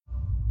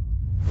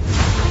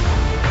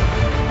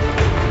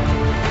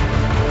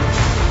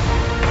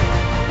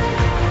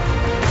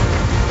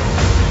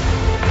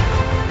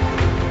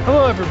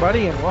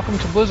everybody, and welcome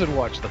to Blizzard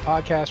Watch, the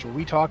podcast where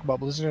we talk about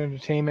Blizzard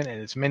Entertainment and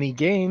its many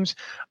games.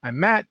 I'm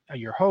Matt,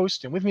 your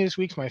host, and with me this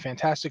week is my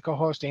fantastic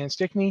co-host, Ann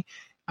Stickney.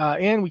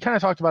 And we kind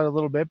of talked about it a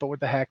little bit, but what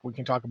the heck, we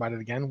can talk about it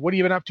again. What have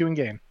you been up to in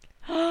game?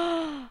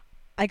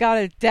 I got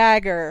a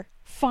dagger.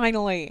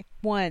 Finally.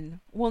 One.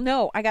 Well,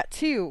 no, I got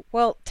two.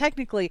 Well,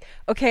 technically.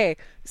 Okay,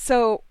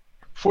 so...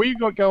 Before you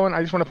get going,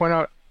 I just want to point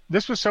out,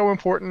 this was so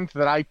important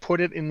that I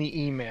put it in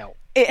the email.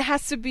 It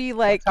has to be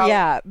like,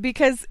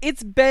 because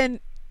it's been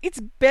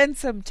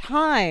some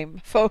time,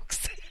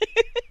 folks.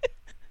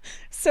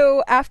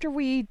 So after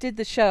we did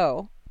the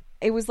show,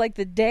 it was like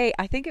the day,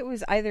 I think it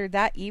was either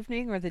that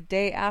evening or the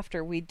day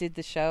after we did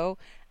the show,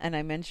 and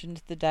I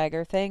mentioned the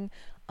dagger thing.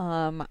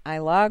 I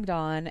logged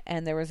on,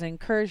 and there was an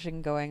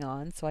incursion going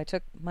on, so I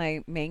took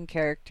my main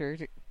character,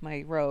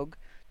 my rogue,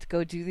 to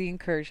go do the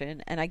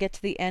incursion, and I get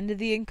to the end of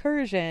the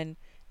incursion,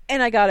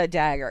 and I got a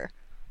dagger.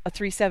 A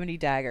 370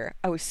 dagger.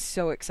 I was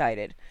so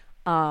excited.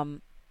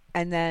 And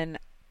then,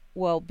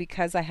 well,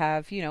 because I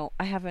have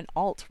an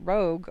alt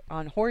rogue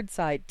on Horde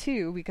side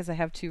too, because I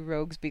have two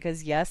rogues,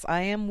 because yes,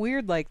 I am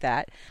weird like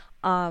that.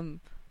 I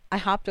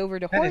hopped over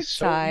to Horde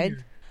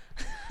side.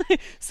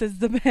 Says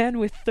the man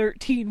with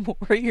 13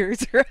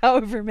 warriors, or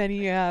however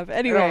many you have.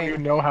 Anyway. I don't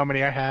even know how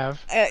many I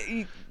have.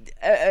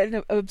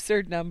 An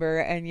absurd number,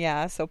 and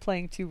yeah, so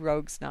playing two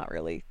rogues, not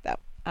really that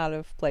out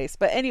of place.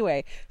 But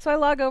anyway, so I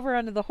log over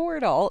onto the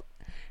Horde alt,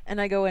 and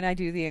I go and I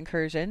do the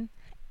incursion,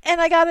 and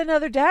I got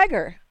another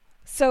dagger.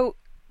 So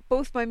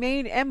both my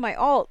main and my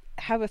alt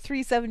have a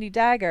 370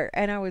 dagger,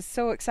 and I was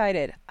so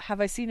excited.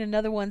 Have I seen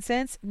another one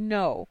since?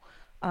 No.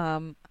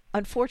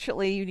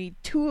 Unfortunately, you need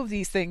two of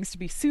these things to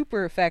be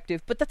super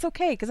effective, but that's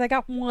okay, because I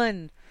got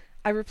one.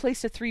 I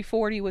replaced a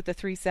 340 with a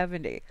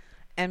 370,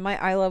 and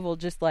my eye level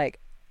just,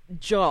 like,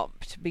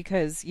 jumped,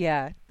 because,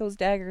 yeah, those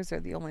daggers are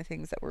the only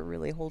things that were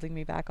really holding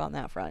me back on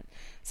that front.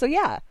 So,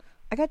 yeah,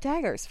 I got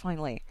daggers,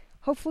 finally.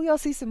 Hopefully I'll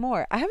see some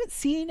more. I haven't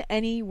seen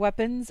any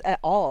weapons at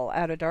all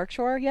out of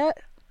Darkshore yet.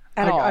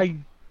 I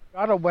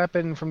got a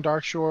weapon from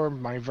Darkshore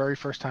my very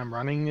first time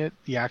running it,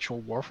 the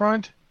actual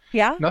Warfront.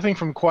 Yeah? Nothing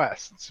from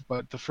quests,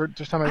 but the first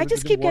time I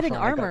just keep getting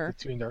armor.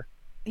 I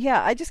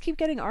Yeah, I just keep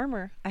getting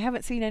armor. I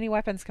haven't seen any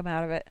weapons come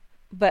out of it.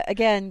 But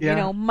again,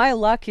 yeah. My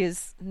luck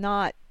is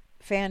not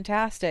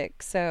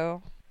fantastic,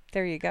 so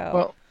there you go.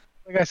 Well,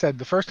 like I said,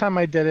 the first time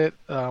I did it,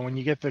 when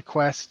you get the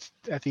quest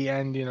at the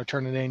end,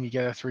 turn it in, you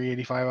get a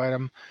 385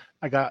 item.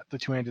 I got the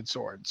two-handed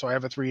sword, so I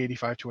have a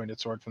 385 two-handed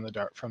sword from the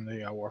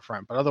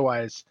Warfront. But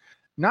otherwise,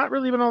 not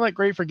really been all that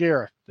great for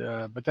gear.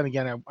 But then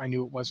again, I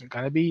knew it wasn't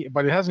going to be.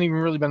 But it hasn't even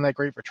really been that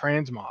great for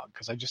transmog,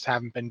 because I just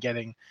haven't been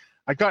getting.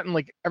 I've gotten,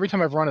 like, every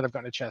time I've run it, I've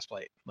gotten a chest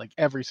plate, like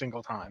every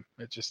single time.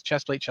 It's just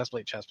chest plate, chest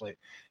plate, chest plate.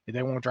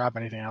 They won't drop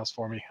anything else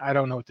for me. I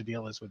don't know what the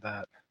deal is with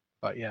that,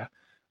 but yeah.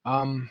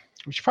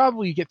 We should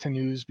probably get to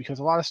news, because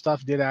a lot of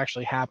stuff did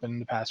actually happen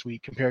the past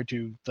week compared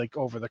to, like,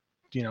 over the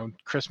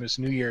Christmas,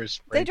 New Year's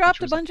break. They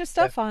dropped a bunch of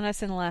stuff on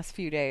us in the last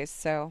few days,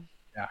 so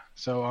yeah.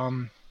 So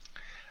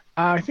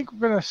I think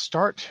we're gonna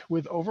start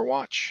with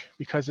Overwatch,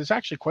 because there's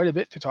actually quite a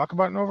bit to talk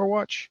about in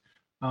Overwatch.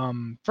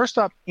 First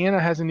up, Anna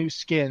has a new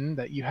skin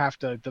that you have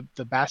to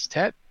the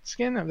Bastet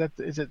skin.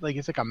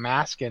 It's like a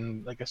mask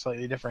and like a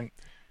slightly different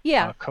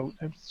coat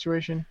type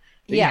situation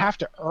that you have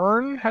to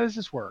earn. How does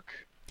this work?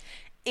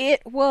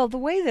 Well, the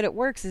way that it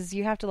works is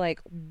you have to,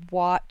 like,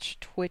 watch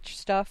Twitch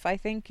stuff, I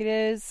think it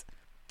is,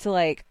 to,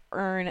 like,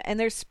 earn. And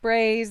there's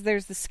sprays,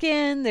 there's the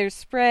skin, there's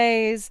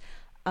sprays.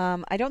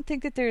 I don't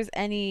think that there's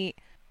any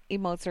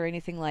emotes or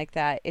anything like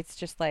that. It's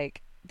just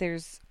like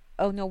there's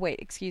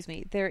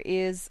there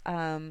is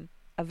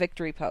a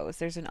victory pose.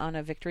 There's an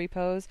Ana victory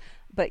pose.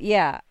 But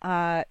yeah,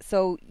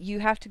 so you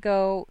have to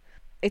go.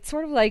 It's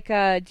sort of like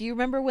do you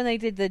remember when they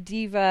did the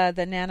Diva,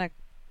 the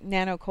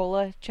Nano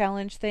Cola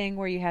challenge thing,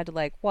 where you had to,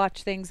 like,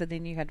 watch things and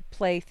then you had to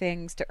play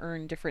things to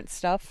earn different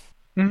stuff?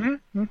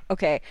 Mm-hmm.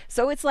 Okay,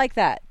 so it's like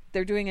that.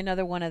 They're doing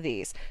another one of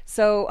these.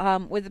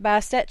 So with the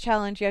Bastet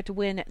challenge, you have to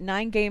win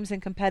 9 games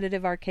in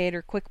competitive arcade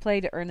or quick play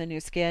to earn the new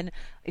skin.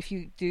 If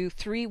you do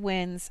 3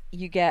 wins,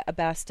 you get a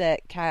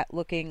Bastet cat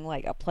looking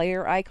like a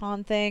player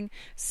icon thing.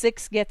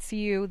 6 gets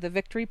you the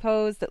victory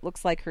pose that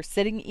looks like her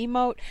sitting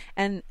emote,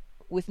 and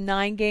with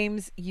 9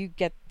 games, you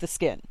get the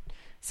skin.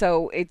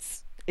 So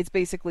it's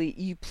basically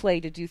you play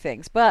to do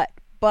things. But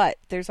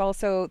there's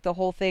also the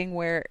whole thing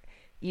where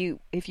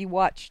if you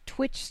watch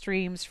Twitch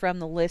streams from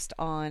the list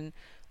on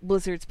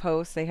Blizzard's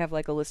posts, they have,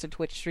 like, a list of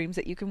Twitch streams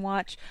that you can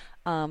watch.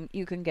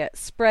 You can get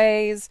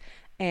sprays,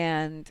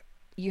 and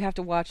you have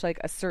to watch, like,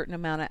 a certain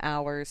amount of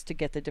hours to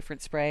get the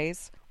different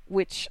sprays,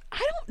 which I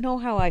don't know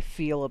how I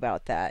feel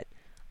about that.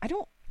 I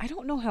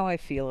don't know how I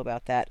feel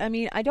about that. I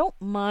mean, I don't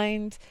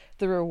mind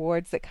the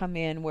rewards that come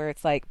in where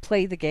it's like,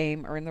 play the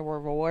game, earn the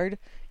reward.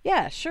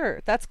 Yeah,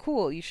 sure, that's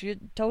cool. You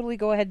should totally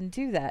go ahead and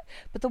do that.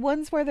 But the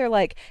ones where they're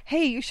like,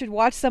 hey, you should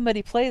watch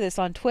somebody play this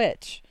on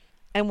Twitch,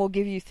 and we'll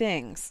give you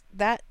things.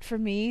 That, for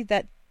me,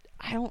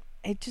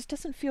 it just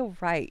doesn't feel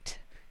right.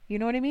 You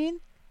know what I mean?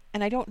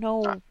 And I don't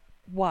know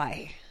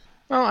why.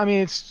 Well, I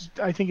mean,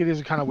 I think it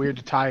is kind of weird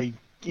to tie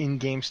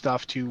in-game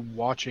stuff to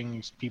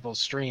watching people's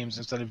streams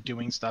instead of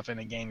doing stuff in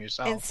a game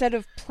yourself. Instead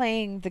of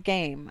playing the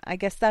game. I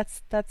guess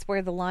that's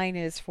where the line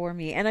is for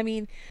me. And I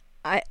mean,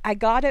 I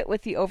got it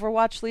with the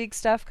Overwatch League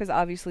stuff because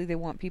obviously they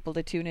want people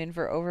to tune in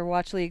for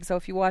Overwatch League. So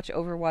if you watch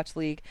Overwatch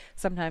League,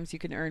 sometimes you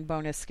can earn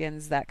bonus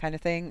skins, that kind of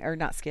thing. Or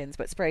not skins,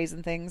 but sprays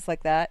and things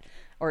like that.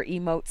 Or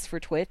emotes for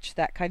Twitch,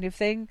 that kind of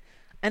thing.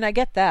 And I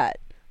get that.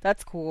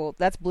 That's cool.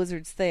 That's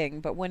Blizzard's thing.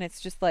 But when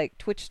it's just like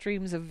Twitch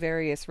streams of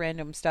various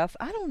random stuff,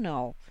 I don't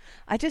know.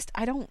 I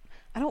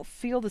don't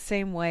feel the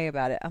same way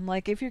about it. I'm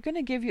like, if you're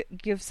gonna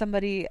give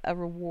somebody a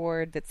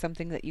reward that's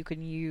something that you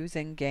can use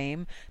in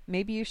game,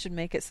 maybe you should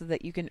make it so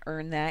that you can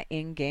earn that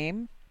in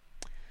game.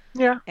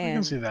 Yeah, I can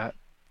And see that.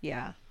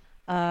 yeah,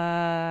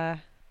 uh,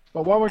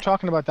 But while we're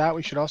talking about that,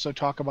 we should also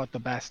talk about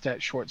the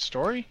Bastet short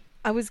story.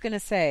 I was gonna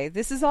say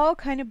this is all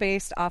kind of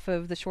based off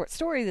of the short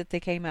story that they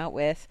came out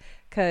with,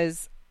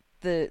 because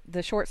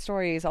the short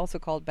story is also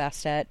called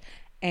Bastet,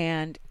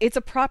 and it's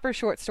a proper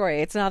short story.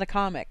 It's not a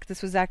comic.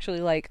 This was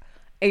actually like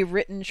a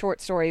written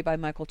short story by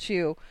Michael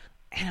Chu,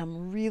 and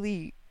I'm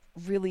really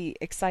really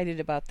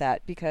excited about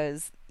that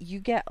because you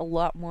get a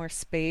lot more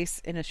space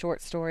in a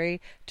short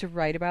story to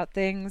write about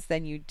things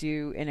than you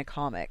do in a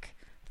comic.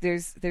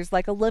 There's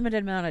like a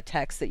limited amount of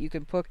text that you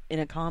can put in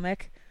a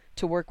comic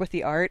to work with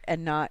the art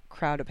and not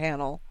crowd a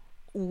panel.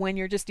 When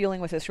you're just dealing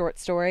with a short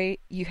story,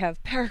 you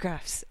have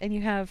paragraphs and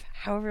you have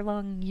however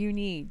long you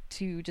need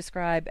to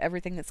describe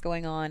everything that's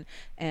going on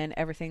and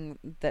everything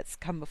that's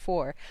come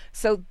before.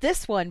 So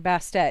this one,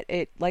 Bastet,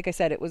 it, like I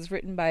said, it was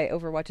written by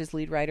Overwatch's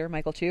lead writer,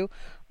 Michael Chu.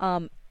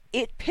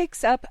 It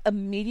picks up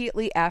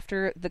immediately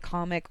after the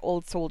comic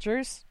Old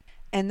Soldiers,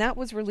 and that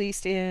was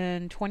released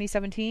in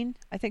 2017,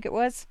 I think it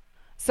was.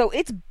 So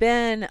it's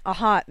been a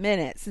hot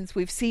minute since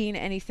we've seen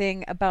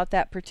anything about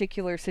that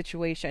particular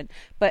situation.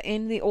 But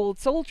in the Old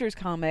Soldiers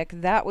comic,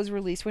 that was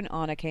released when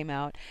Anna came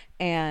out.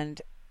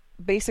 And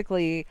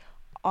basically,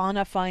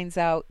 Anna finds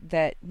out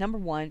that, number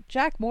one,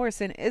 Jack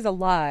Morrison is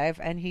alive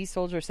and he's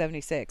Soldier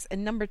 76.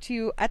 And number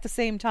two, at the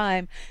same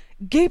time,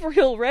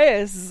 Gabriel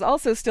Reyes is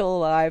also still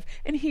alive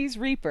and he's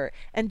Reaper.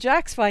 And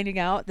Jack's finding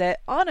out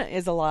that Anna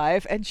is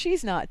alive and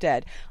she's not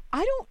dead.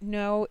 I don't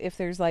know if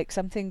there's like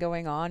something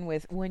going on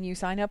with when you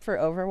sign up for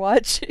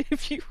Overwatch,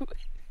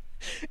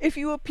 if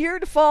you appear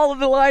to fall in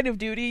the line of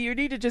duty, you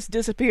need to just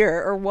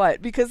disappear or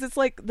what? Because it's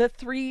like the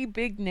three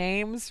big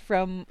names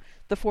from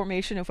the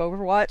formation of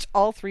Overwatch,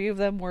 all three of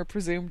them were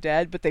presumed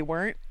dead, but they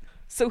weren't.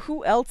 So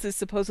who else is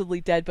supposedly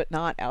dead but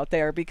not out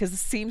there? Because it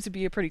seems to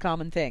be a pretty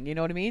common thing, you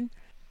know what I mean?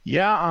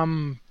 Yeah,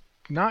 I'm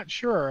not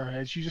sure.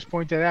 As you just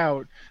pointed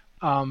out,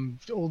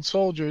 Old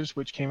Soldiers,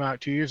 which came out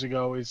 2 years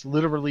ago, is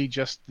literally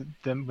just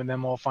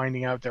them all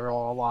finding out they're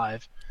all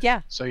alive.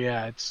 Yeah. So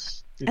yeah,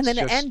 it's And then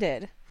it just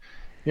ended.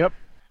 yep.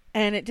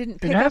 And it didn't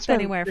It pick has up been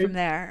anywhere from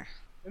there.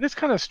 it's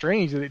kind of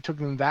strange that it took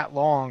them that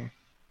long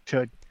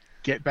to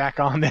get back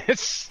on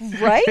this.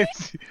 Right?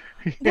 It's-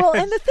 Well,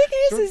 and the thing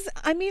Sure. is,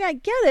 I mean, I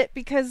get it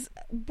because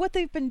what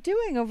they've been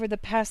doing over the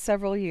past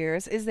several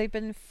years is they've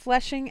been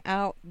fleshing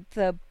out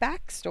the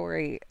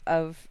backstory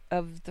of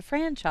the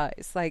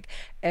franchise, like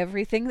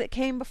everything that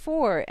came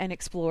before, and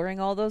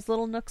exploring all those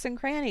little nooks and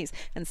crannies,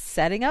 and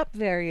setting up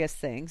various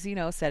things. You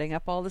know, setting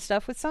up all the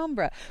stuff with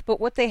Sombra. But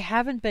what they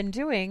haven't been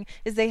doing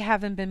is they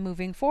haven't been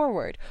moving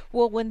forward.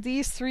 Well, when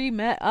these three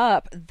met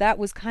up, that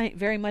was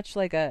very much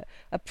like a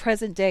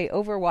present day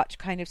Overwatch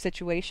kind of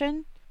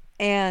situation,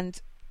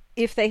 and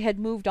if they had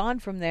moved on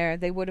from there,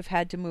 they would have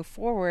had to move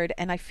forward,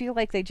 and I feel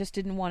like they just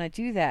didn't want to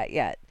do that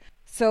yet.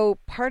 So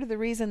part of the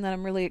reason that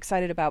I'm really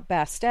excited about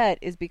Bastet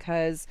is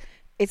because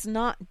it's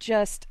not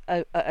just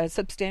a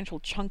substantial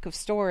chunk of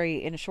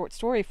story in a short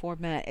story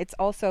format. It's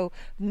also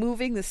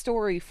moving the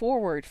story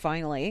forward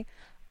finally,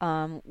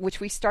 which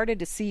we started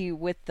to see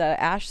with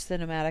the Ashe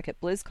cinematic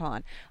at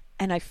BlizzCon.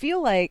 And I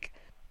feel like,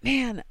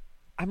 man,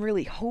 I'm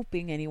really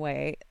hoping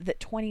anyway that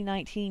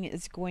 2019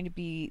 is going to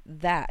be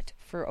that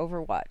for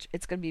Overwatch.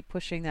 It's going to be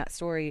pushing that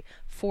story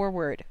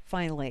forward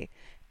finally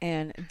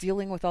and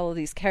dealing with all of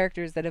these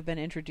characters that have been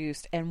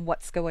introduced and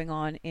what's going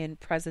on in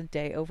present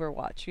day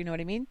Overwatch. You know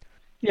what I mean?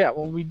 Yeah,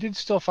 well, we did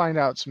still find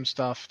out some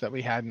stuff that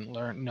we hadn't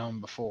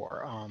known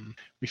before.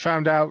 We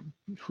found out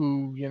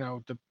who,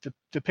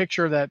 the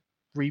picture that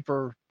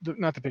Reaper,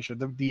 not the picture,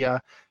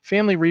 the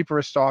family Reaper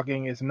is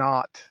stalking is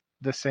not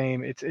the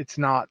same. It's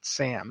not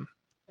Sam.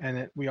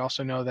 And we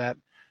also know that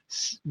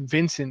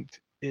Vincent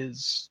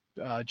is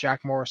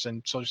Jack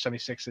Morrison. Soldier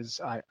 76 is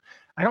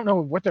I don't know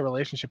what their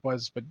relationship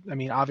was, but I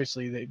mean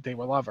obviously they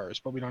were lovers,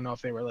 but we don't know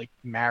if they were like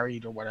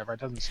married or whatever. It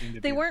doesn't seem to be.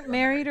 They weren't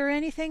married or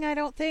anything. I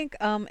don't think.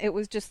 It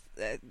was just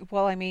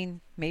well, I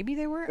mean, maybe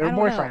they were. They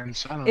were I don't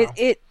boyfriends. know. I don't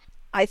know.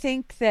 I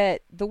think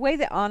that the way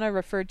that Anna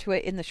referred to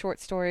it in the short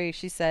story,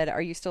 she said,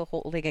 "Are you still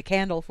holding a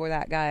candle for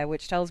that guy?"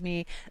 Which tells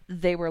me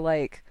they were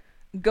like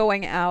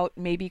going out,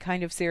 maybe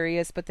kind of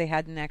serious, but they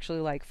hadn't actually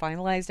like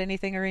finalized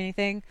anything or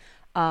anything.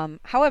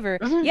 However,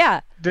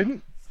 yeah.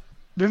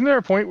 Isn't there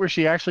a point where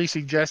she actually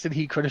suggested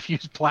he could have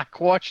used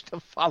Blackwatch to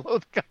follow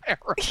the guy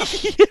around?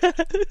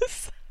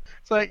 Yes.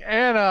 It's like,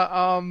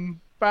 Anna,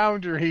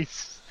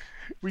 boundaries.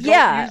 We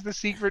don't Yeah, use the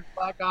secret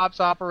Black Ops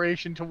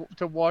operation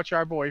to watch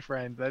our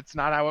boyfriend. That's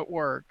not how it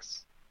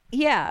works.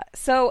 yeah.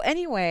 So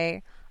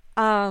anyway,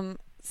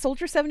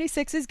 Soldier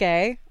 76 is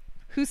gay.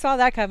 Who saw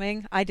that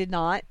coming? I did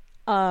not.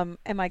 Am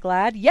I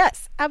glad?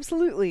 Yes,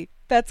 absolutely.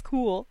 That's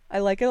cool. I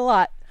like it a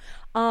lot.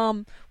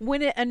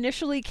 When it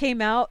initially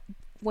came out,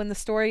 when the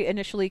story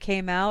initially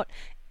came out,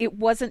 it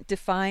wasn't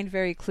defined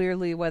very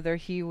clearly whether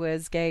he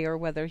was gay or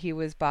whether he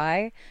was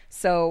bi.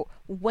 So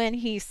when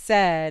he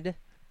said,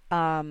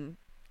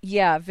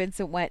 yeah,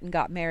 Vincent went and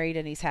got married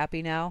and he's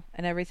happy now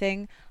and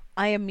everything,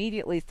 I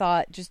immediately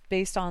thought, just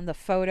based on the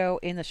photo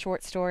in the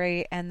short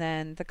story and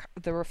then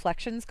the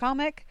Reflections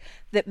comic,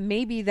 that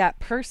maybe that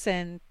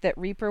person that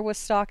Reaper was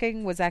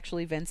stalking was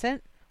actually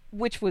Vincent,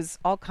 which was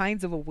all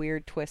kinds of a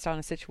weird twist on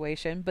a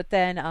situation. But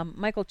then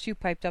Michael Chu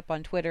piped up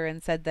on Twitter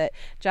and said that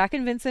Jack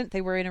and Vincent,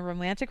 they were in a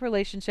romantic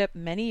relationship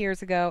many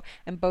years ago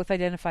and both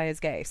identify as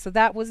gay. So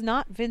that was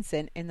not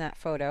Vincent in that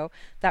photo.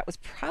 That was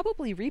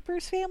probably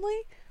Reaper's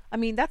family. I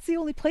mean, that's the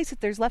only place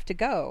that there's left to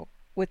go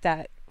with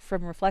that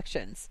from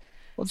Reflections.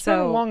 Well, it's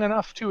been So long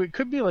enough too. It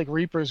could be like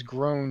Reaper's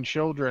grown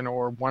children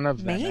or one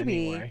of them maybe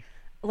anyway.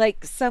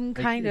 like some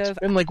Like kind it's of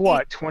been like it,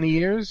 what, 20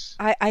 years?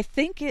 I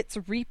think it's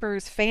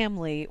Reaper's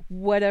family,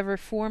 whatever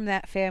form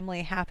that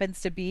family happens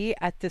to be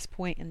at this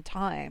point in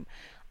time.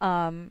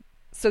 Um,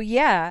 so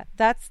yeah,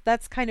 that's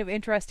kind of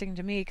interesting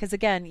to me because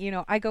again,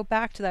 I go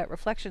back to that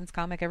Reflections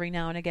comic every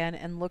now and again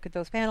and look at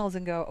those panels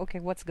and go, okay,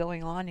 what's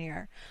going on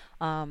here?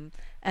 Um,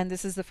 and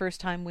this is the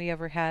first time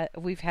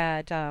we've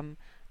had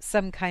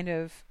some kind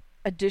of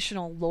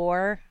additional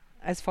lore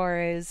as far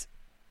as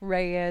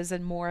Reyes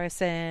and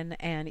Morrison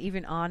and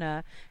even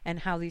Anna and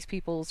how these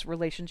people's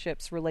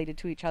relationships related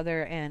to each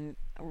other and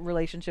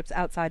relationships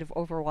outside of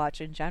Overwatch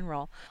in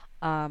general.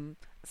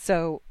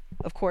 So,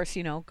 of course,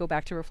 go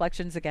back to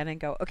Reflections again and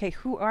go, okay,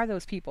 who are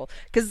those people?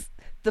 Because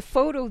the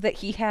photo that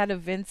he had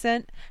of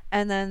Vincent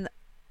and then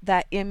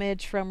that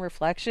image from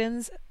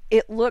Reflections,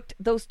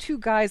 those two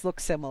guys look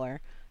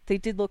similar. They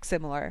did look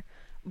similar.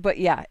 But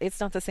yeah, it's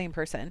not the same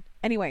person.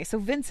 Anyway, so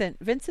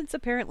Vincent's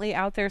apparently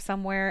out there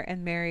somewhere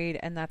and married,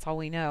 and that's all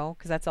we know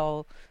because that's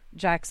all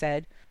Jack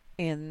said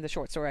in the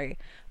short story.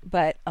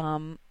 But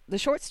the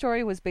short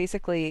story was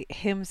basically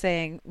him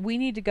saying, "We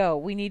need to go.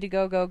 We need to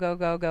go, go, go,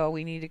 go, go.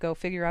 We need to go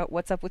figure out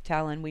what's up with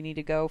Talon. We need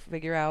to go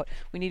figure out.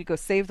 We need to go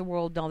save the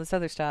world and all this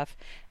other stuff."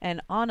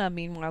 And Anna,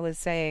 meanwhile, is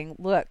saying,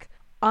 "Look,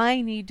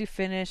 I need to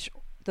finish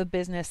the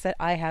business that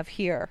I have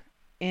here."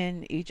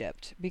 In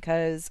Egypt,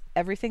 because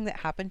everything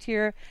that happened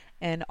here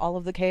and all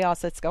of the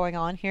chaos that's going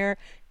on here,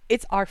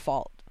 it's our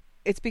fault.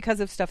 It's because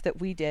of stuff that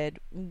we did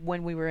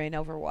when we were in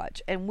Overwatch,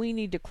 and we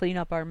need to clean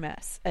up our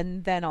mess,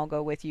 and then I'll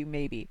go with you,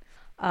 maybe.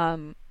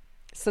 Um,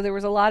 so there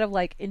was a lot of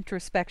like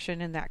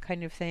introspection and that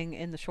kind of thing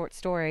in the short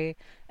story,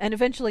 and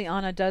eventually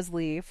Anna does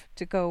leave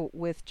to go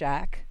with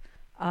Jack.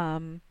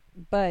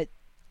 But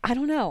I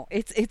don't know.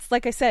 It's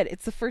like I said,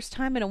 it's the first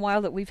time in a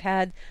while that we've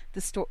had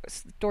the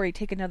story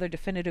take another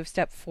definitive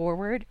step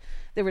forward.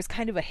 There was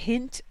kind of a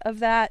hint of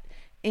that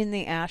in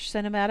the Ash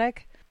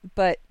cinematic,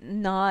 but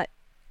not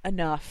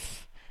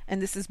enough.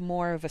 And this is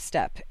more of a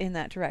step in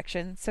that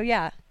direction. So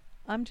yeah,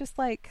 I'm just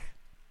like,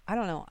 I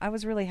don't know. I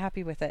was really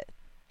happy with it.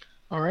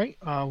 All right.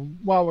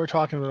 While we're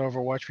talking about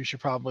Overwatch, we should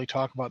probably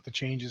talk about the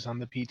changes on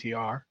the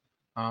PTR.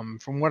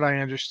 From what I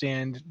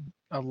understand,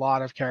 a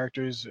lot of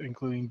characters,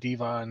 including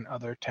Diva and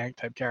other tank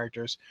type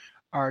characters,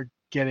 are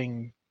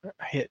getting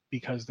hit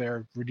because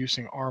they're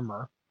reducing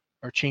armor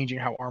or changing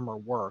how armor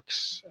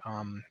works.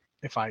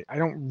 If I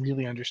don't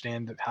really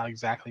understand how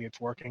exactly it's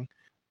working.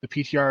 The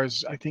PTR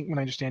is, I think, when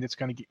I understand, it's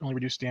going to only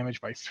reduce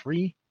damage by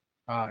 3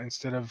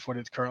 instead of what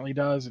it currently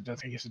does. It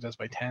does, I guess, it does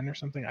by 10 or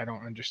something. I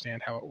don't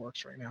understand how it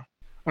works right now.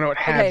 Oh no, it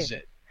Okay. halves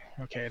it.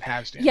 Okay, it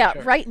halves Yeah, damage.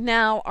 All right. right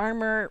now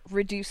armor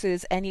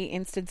reduces any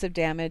instance of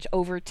damage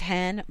over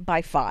 10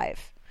 by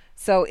 5.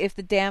 So if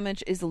the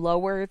damage is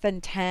lower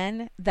than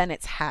 10, then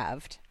it's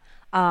halved.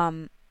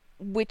 Um,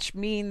 which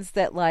means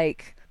that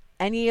like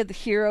any of the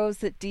heroes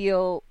that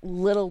deal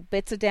little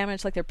bits of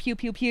damage, like they're pew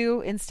pew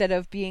pew, instead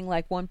of being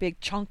like one big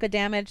chunk of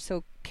damage.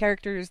 So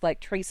characters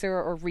like Tracer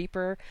or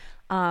Reaper,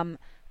 um,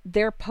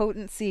 their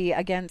potency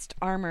against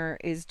armor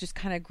is just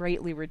kind of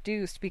greatly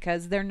reduced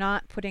because they're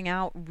not putting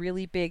out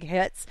really big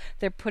hits.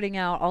 They're putting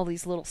out all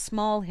these little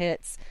small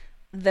hits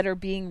that are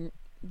being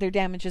their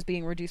damage is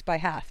being reduced by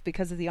half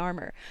because of the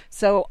armor.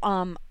 So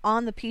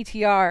on the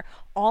PTR,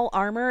 all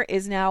armor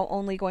is now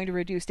only going to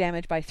reduce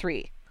damage by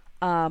 3.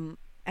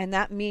 And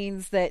that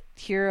means that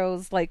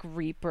heroes like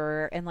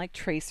Reaper and like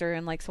Tracer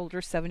and like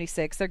Soldier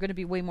 76, they're going to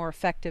be way more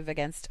effective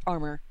against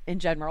armor in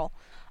general.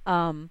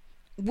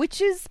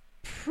 Which is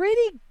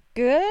pretty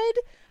good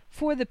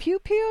for the pew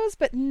pews,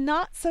 but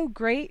not so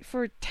great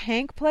for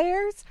tank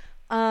players.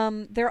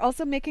 They're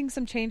also making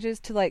some changes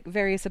to like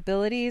various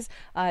abilities.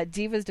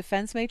 Diva's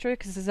defense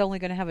matrix is only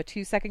going to have a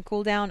 2-second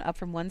cooldown up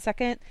from 1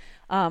 second.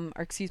 Or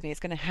excuse me, it's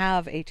going to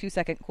have a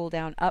 2-second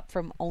cooldown up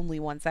from only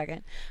 1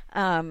 second.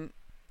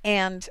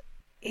 And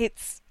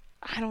it's,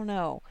 I don't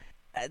know.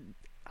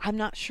 I'm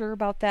not sure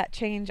about that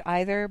change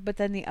either. But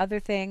then the other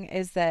thing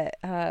is that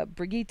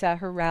Brigitte,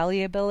 her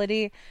rally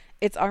ability,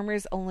 its armor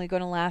is only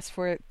going to last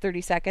for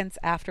 30 seconds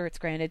after it's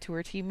granted to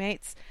her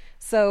teammates.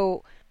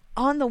 So,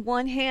 on the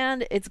one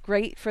hand, it's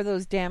great for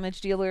those damage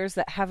dealers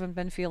that haven't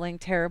been feeling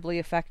terribly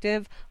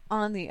effective.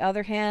 On the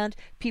other hand,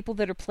 people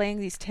that are playing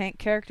these tank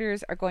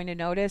characters are going to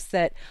notice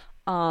that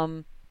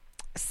um,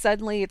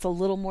 suddenly it's a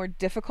little more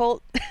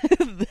difficult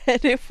than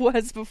it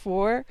was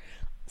before.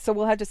 So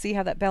we'll have to see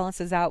how that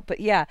balances out. But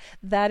yeah,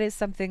 that is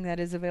something that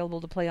is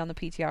available to play on the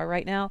PTR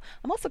right now.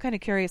 I'm also kind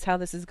of curious how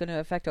this is going to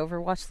affect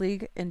Overwatch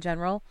League in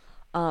general,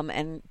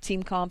 and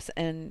team comps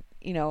and,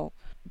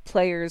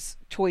 players'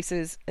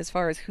 choices as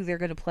far as who they're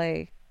going to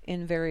play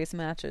in various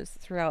matches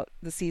throughout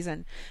the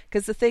season.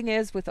 Because the thing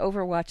is, with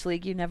Overwatch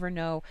League, you never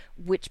know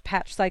which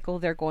patch cycle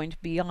they're going to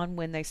be on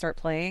when they start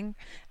playing.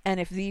 And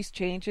if these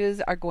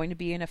changes are going to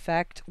be in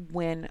effect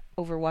when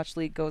Overwatch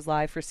League goes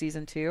live for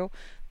Season 2,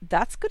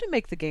 that's going to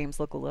make the games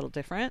look a little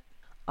different.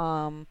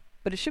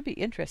 But it should be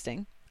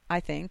interesting, I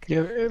think.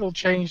 Yeah, it'll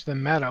change the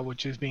meta,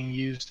 which is being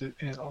used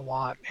a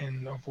lot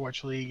in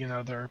Overwatch League.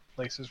 There are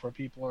places where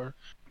people are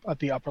at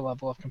the upper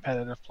level of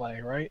competitive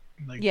play, right?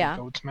 Like the Yeah,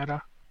 GOATS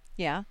meta.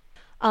 yeah.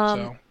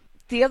 Um, So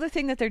the other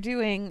thing that they're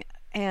doing,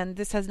 and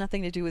this has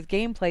nothing to do with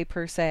gameplay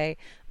per se,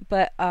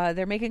 but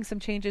they're making some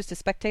changes to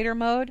spectator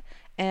mode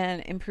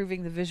and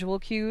improving the visual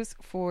cues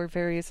for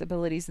various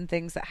abilities and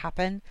things that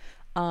happen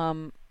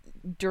um,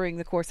 during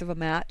the course of a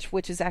match,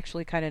 which is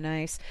actually kind of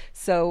nice.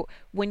 So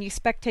when you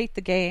spectate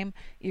the game,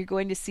 you're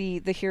going to see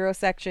the hero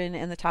section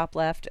in the top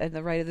left and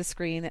the right of the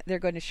screen. They're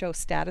going to show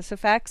status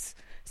effects.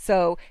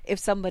 So if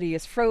somebody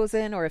is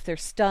frozen, or if they're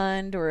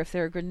stunned, or if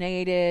they're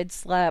grenaded,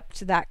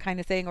 slept, that kind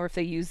of thing, or if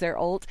they use their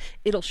ult,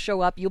 it'll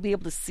show up. You'll be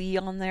able to see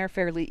on there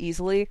fairly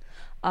easily.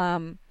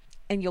 And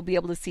you'll be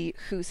able to see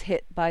who's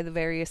hit by the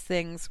various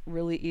things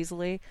really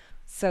easily.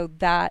 So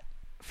that,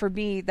 for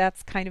me,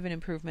 that's kind of an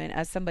improvement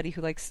as somebody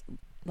who likes,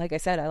 like I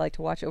said, I like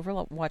to watch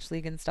Overwatch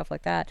League and stuff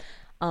like that.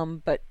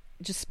 But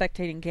just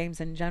spectating games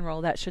in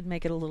general, that should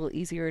make it a little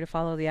easier to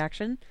follow the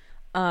action.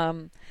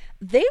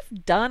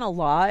 They've done a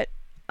lot.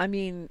 I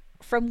mean,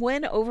 from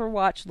when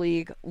Overwatch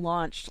League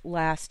launched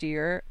last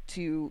year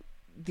to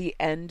the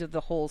end of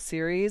the whole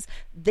series,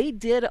 they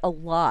did a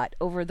lot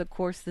over the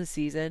course of the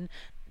season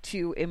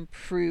to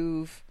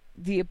improve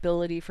the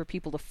ability for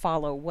people to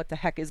follow what the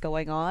heck is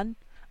going on.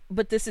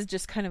 But this is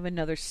just kind of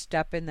another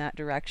step in that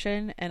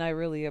direction, and I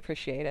really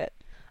appreciate it.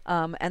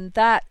 And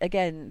that,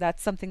 again,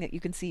 that's something that you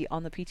can see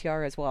on the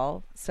PTR as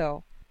well.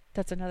 So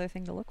that's another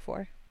thing to look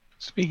for.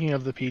 speaking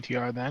of the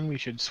PTR, then we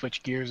should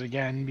switch gears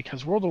again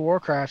because World of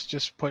Warcraft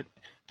just put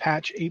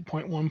patch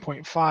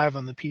 8.1.5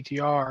 on the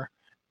PTR,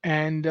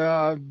 and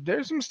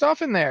there's some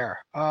stuff in there.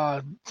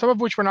 Some of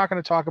which we're not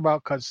going to talk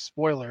about because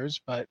spoilers,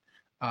 but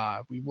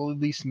we will at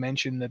least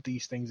mention that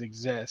these things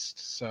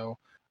exist. So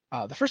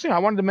the first thing I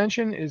wanted to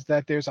mention is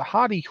that there's a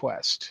hottie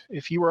quest.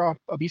 If you were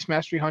a Beast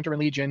Mastery Hunter in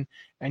Legion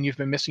and you've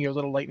been missing your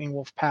little Lightning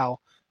Wolf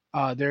pal,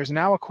 there's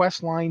now a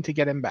quest line to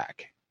get him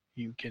back.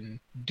 You can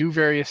do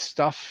various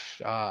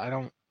stuff.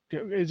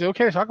 Is it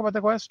okay to talk about the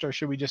quest, or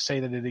should we just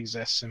say that it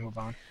exists and move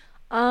on?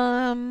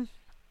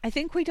 I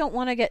think we don't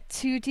want to get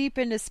too deep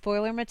into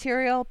spoiler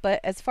material, but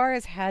as far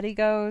as Hattie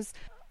goes,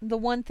 the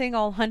one thing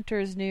all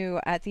hunters knew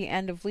at the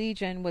end of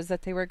Legion was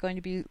that they were going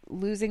to be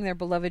losing their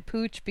beloved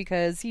Pooch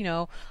because,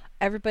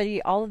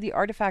 everybody, all of the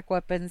artifact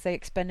weapons, they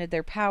expended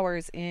their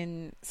powers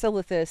in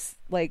Silithus,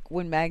 like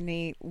when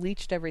Magni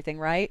leached everything,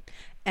 right?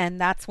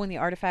 And that's when the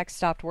artifacts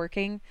stopped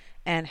working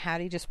and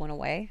Hattie just went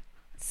away.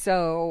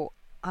 So,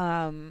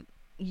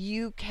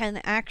 you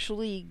can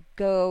actually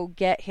go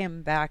get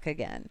him back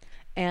again.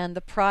 And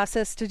the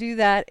process to do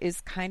that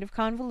is kind of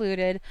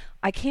convoluted.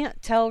 I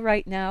can't tell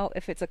right now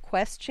if it's a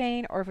quest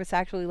chain or if it's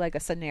actually like a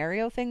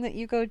scenario thing that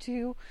you go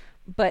to,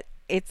 but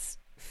it's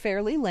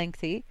fairly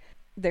lengthy.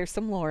 There's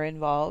some lore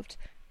involved,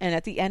 and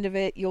at the end of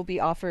it, you'll be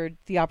offered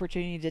the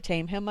opportunity to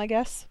tame him, I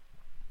guess,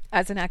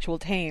 as an actual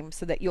tame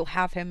so that you'll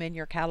have him in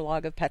your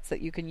catalog of pets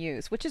that you can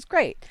use, which is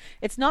great.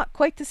 It's not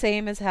quite the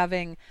same as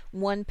having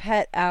one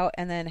pet out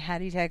and then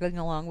Hattie tagging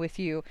along with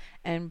you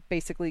and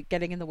basically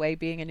getting in the way,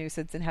 being a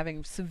nuisance, and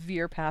having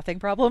severe pathing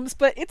problems,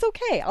 but it's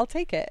okay. I'll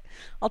take it.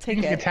 I'll take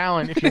You can it. get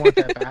talent if you want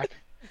that back.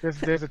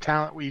 There's a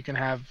talent where you can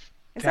have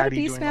Is that a Hattie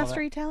Beast doing all that.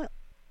 Mastery talent?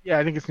 Yeah,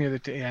 I think it's near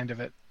the end of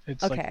it.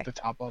 It's Okay. like the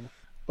top level.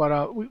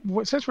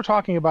 But since we're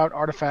talking about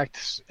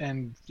artifacts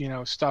and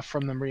stuff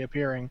from them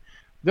reappearing,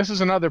 this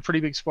is another pretty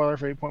big spoiler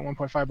for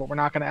 8.1.5. But we're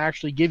not going to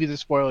actually give you the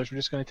spoilers. We're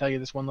just going to tell you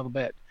this one little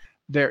bit.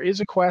 There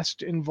is a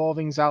quest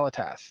involving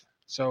Xal'atath.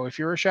 So if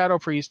you're a Shadow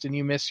Priest and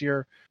you miss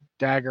your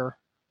dagger,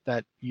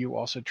 that you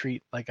also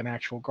treat like an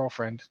actual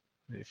girlfriend,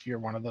 if you're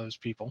one of those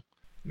people,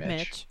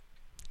 Mitch.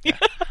 Yeah.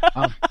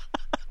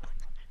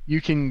 You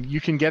can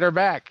get her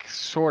back,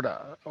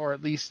 sorta, or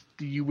at least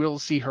you will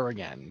see her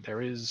again.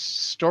 There is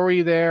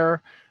story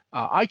there.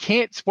 I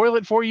can't spoil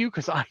it for you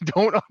because I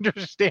don't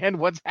understand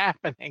what's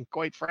happening,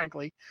 quite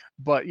frankly.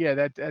 But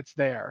yeah, that's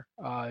there.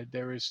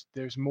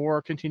 There's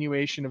more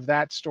continuation of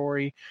that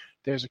story.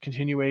 There's a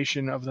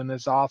continuation of the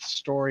N'Zoth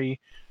story.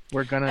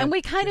 We're gonna. And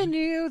we kind of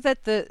knew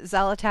that the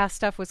Xalatath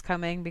stuff was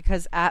coming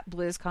because at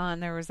BlizzCon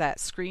there was that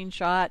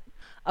screenshot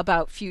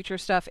about future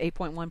stuff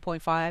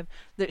 8.1.5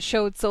 that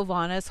showed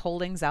Sylvanas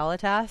holding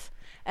Xalatath,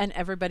 and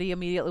everybody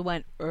immediately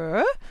went,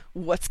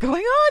 what's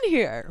going on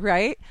here,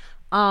 right?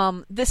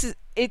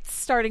 It's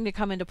starting to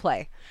come into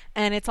play,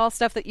 and it's all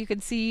stuff that you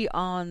can see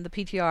on the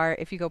PTR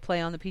if you go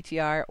play on the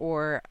PTR,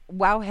 or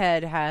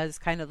Wowhead has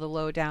kind of the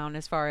lowdown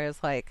as far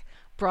as like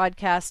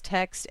broadcast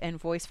text and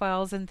voice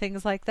files and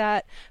things like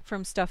that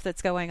from stuff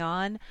that's going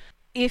on.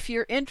 If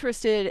you're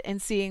interested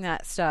in seeing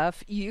that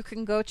stuff, you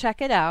can go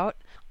check it out.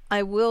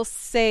 I will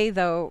say,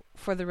 though,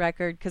 for the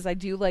record, because I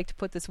do like to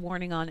put this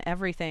warning on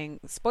everything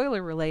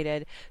spoiler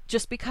related,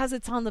 just because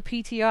it's on the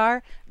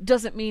PTR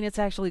doesn't mean it's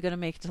actually going to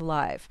make it to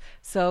live.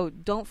 So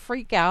don't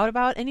freak out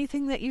about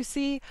anything that you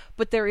see,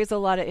 but there is a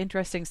lot of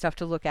interesting stuff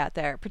to look at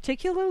there,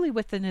 particularly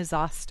with the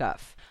N'Zoth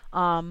stuff.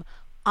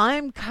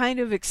 I'm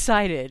kind of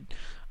excited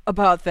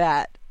about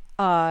that.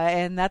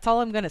 And that's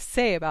all I'm going to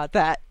say about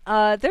that.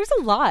 There's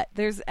a lot.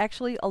 There's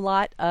actually a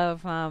lot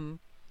of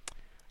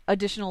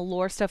additional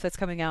lore stuff that's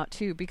coming out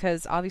too,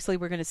 because obviously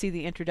we're going to see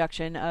the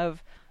introduction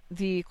of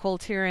the Kul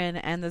Tiran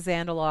and the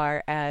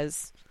Zandalar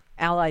as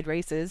allied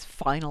races.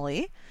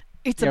 Finally,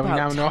 it's about time.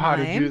 Yeah, we now know how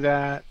to do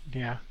that.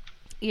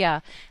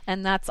 Yeah,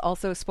 and that's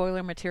also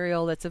spoiler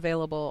material that's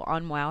available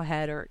on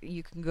Wowhead, or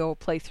you can go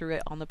play through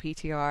it on the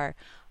PTR.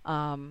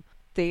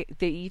 They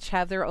each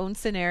have their own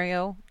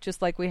scenario,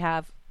 just like we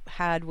have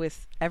had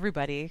with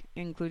everybody,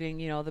 including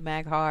the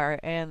Mag'har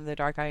and the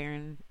Dark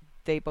Iron.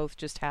 They both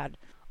just had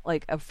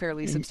like a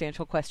fairly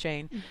substantial quest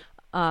chain.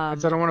 I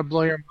don't want to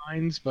blow your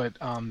minds, but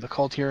the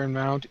Kul Tiran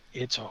mount,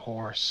 it's a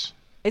horse.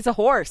 It's a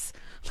horse.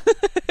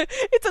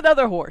 It's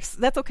another horse.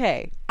 That's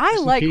okay. I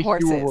like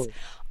horses.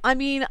 I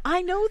mean,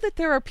 I know that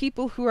there are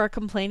people who are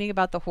complaining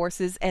about the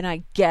horses, and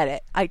I get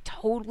it. I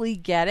totally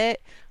get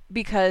it,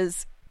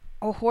 because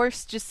a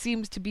horse just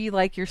seems to be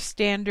like your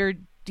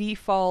standard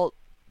default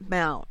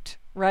mount,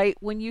 right?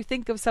 When you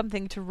think of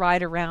something to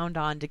ride around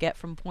on to get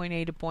from point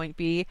A to point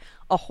B,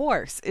 a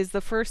horse is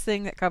the first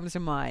thing that comes to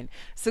mind.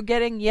 So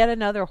getting yet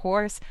another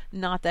horse,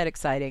 not that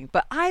exciting.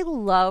 But I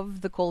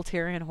love the Kul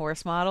Tiran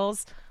horse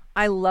models.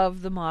 I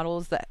love the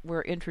models that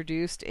were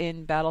introduced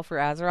in Battle for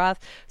Azeroth.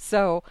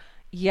 So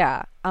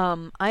yeah,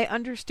 I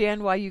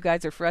understand why you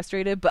guys are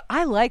frustrated, but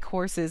I like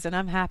horses, and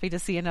I'm happy to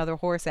see another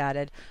horse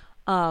added.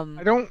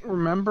 I don't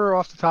remember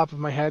off the top of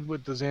my head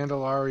what the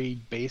Zandalari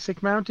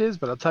basic mount is,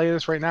 but I'll tell you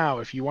this right now.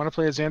 If you want to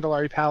play a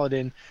Zandalari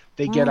Paladin,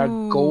 they get a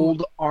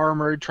gold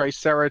armored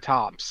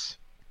Triceratops.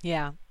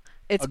 Yeah,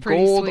 it's a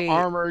pretty gold sweet.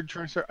 Armored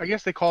Triceratops. I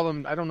guess they call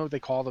them, I don't know what they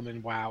call them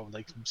in WoW,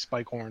 like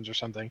spike horns or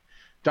something.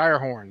 Dire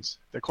horns.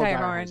 They're called dire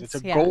horns. It's a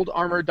gold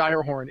armored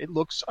dire horn. It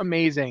looks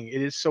amazing.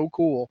 It is so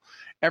cool.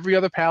 Every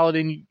other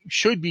Paladin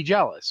should be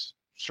jealous.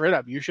 Straight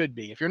up, you should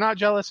be. If you're not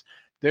jealous,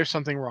 there's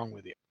something wrong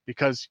with you,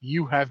 because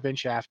you have been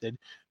shafted.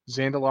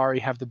 Zandalari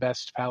have the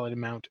best Paladin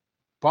mount,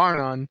 bar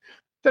none.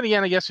 Then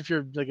again, I guess if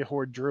you're like a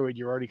Horde Druid,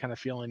 you're already kind of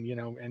feeling,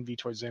 envy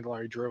towards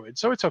Zandalari Druid,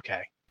 so it's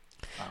okay.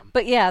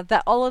 But yeah,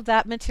 that all of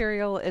that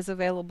material is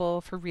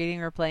available for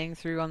reading or playing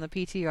through on the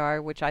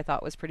PTR, which I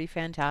thought was pretty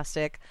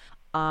fantastic.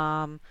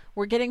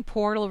 We're getting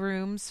portal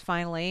rooms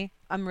finally.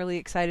 I'm really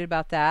excited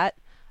about that.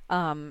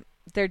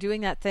 They're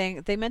doing that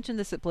thing. They mentioned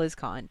this at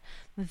BlizzCon,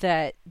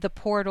 that the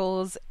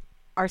portals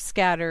are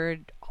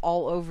scattered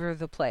all over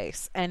the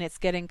place, and it's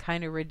getting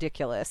kind of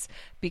ridiculous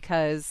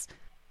because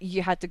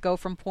you had to go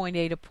from point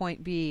A to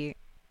point B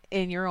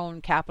in your own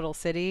capital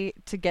city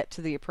to get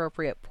to the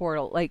appropriate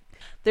portal. Like,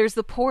 there's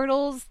the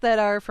portals that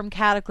are from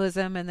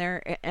Cataclysm, and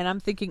I'm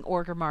thinking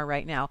Orgrimmar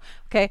right now.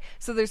 Okay,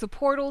 so there's the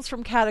portals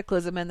from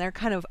Cataclysm, and they're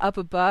kind of up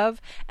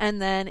above,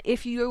 and then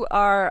if you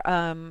are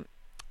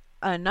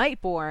a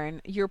Nightborn,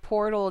 your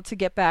portal to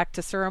get back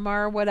to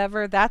Suramar or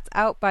whatever, that's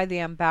out by the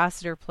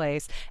Ambassador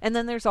place. And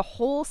then there's a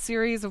whole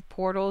series of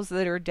portals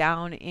that are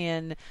down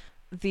in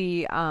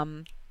the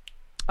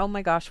oh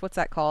my gosh, what's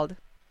that called?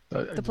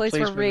 The place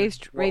where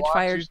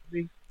Ragefire.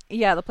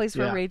 Yeah, the place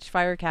where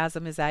Ragefire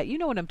Chasm is at. You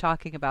know what I'm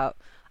talking about.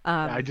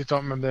 I just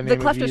don't remember the name.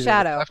 The Cleft of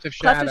Shadow.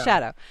 Cleft of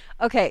Shadow.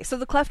 Okay, so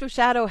the Cleft of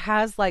Shadow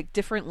has like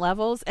different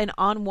levels, and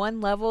on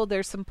one level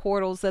there's some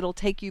portals that'll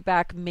take you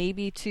back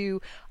maybe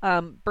to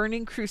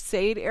Burning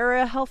Crusade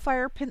era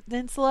Hellfire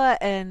Peninsula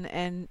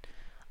and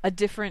a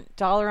different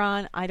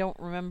Dalaran. I don't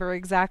remember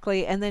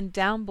exactly. And then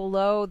down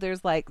below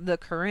there's like the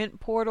current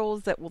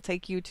portals that will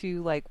take you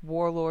to like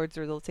Warlords,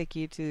 or they'll take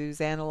you to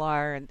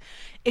Zandalar, and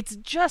it's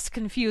just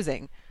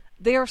confusing.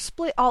 They are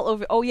split all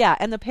over. Oh, yeah,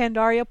 and the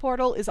Pandaria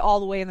portal is all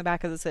the way in the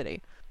back of the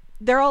city.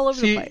 They're all over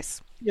the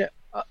place. Yeah,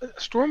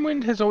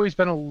 Stormwind has always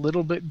been a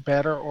little bit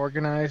better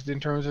organized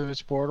in terms of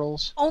its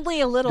portals.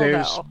 Only a little,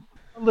 though.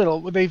 A little.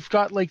 They've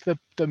got, like,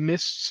 the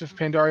Mists of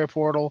Pandaria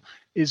portal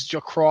is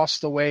across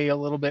the way a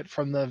little bit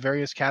from the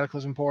various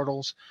Cataclysm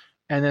portals,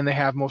 and then they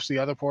have most of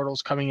the other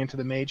portals coming into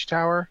the Mage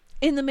Tower.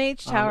 In the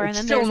Mage Tower, and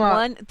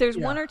then there's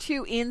one or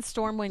two in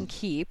Stormwind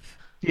Keep.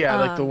 Yeah,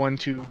 like the one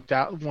to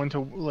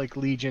like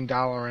Legion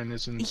Dalaran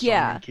is in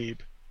Stormwind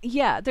Keep.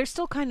 yeah, they're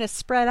still kind of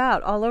spread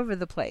out all over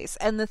the place.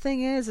 And the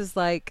thing is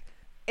like,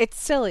 it's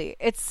silly.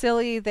 It's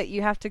silly that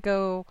you have to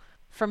go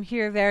from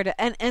here, there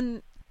to,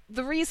 and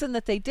the reason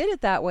that they did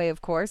it that way,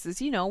 of course,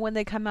 is, when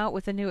they come out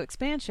with a new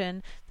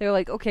expansion, they're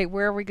like, okay,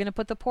 where are we going to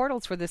put the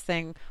portals for this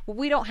thing? Well,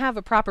 we don't have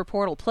a proper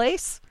portal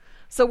place.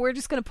 So we're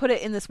just going to put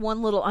it in this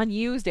one little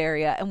unused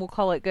area and we'll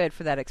call it good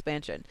for that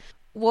expansion.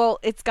 Well,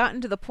 it's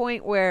gotten to the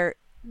point where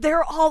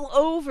they're all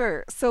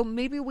over. So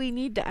maybe we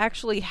need to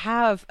actually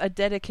have a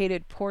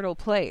dedicated portal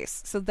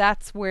place. So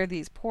that's where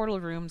these portal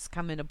rooms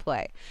come into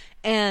play.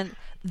 And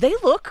they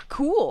look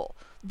cool.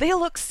 They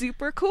look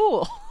super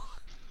cool.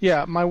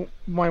 Yeah, my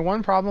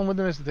one problem with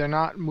them is that they're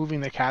not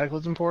moving the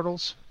Cataclysm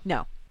portals.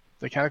 No.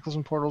 The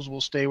Cataclysm portals will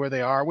stay where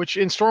they are, which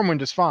in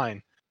Stormwind is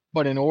fine,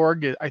 but in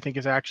Org, I think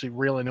is actually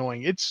real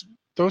annoying.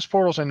 Those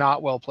portals are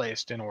not well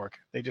placed in Org.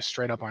 They just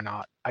straight up are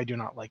not. I do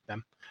not like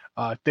them.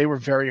 They were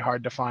very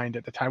hard to find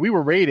at the time. We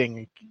were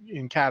raiding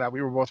in Cata.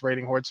 We were both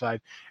raiding Horde side,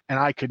 and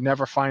I could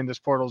never find those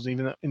portals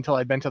even until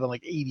I'd been to them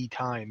like 80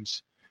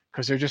 times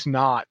because they're just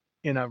not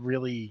in a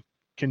really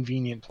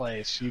convenient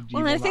place.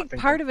 Well, I think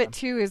part of it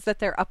too is that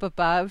they're up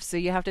above, so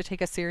you have to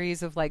take a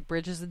series of like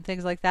bridges and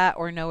things like that,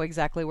 or know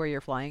exactly where you're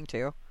flying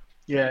to.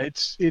 Yeah,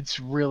 it's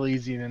real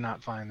easy to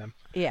not find them.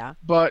 Yeah.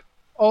 But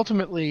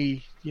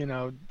ultimately,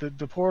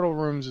 the portal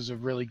rooms is a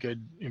really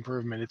good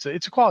improvement.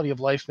 It's a quality of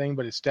life thing,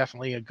 but it's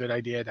definitely a good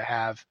idea to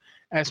have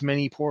as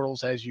many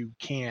portals as you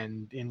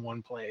can in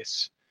one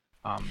place.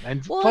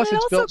 And plus,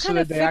 it's built so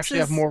that they actually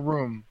have more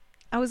room.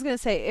 I was going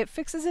to say, it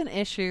fixes an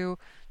issue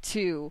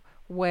too,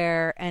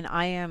 where, and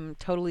I am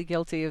totally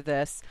guilty of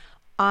this,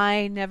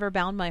 I never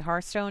bound my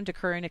Hearthstone to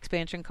current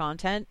expansion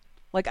content.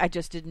 Like, I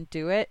just didn't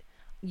do it.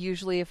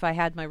 Usually if I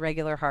had my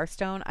regular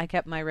Hearthstone, I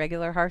kept my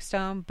regular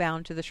Hearthstone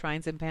bound to the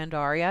shrines in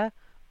Pandaria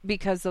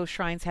because those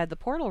shrines had the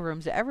portal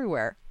rooms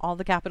everywhere, all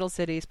the capital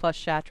cities plus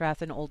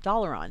Shattrath and Old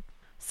Dalaran.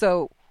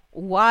 So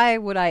why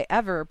would I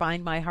ever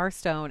bind my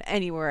Hearthstone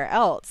anywhere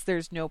else?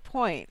 There's no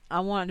point.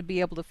 I want to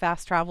be able to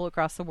fast travel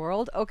across the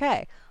world.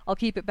 Okay, I'll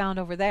keep it bound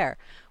over there.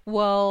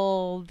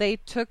 Well, they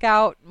took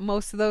out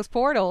most of those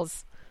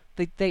portals.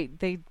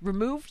 They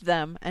removed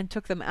them and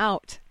took them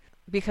out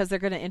because they're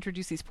going to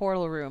introduce these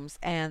portal rooms,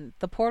 and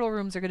the portal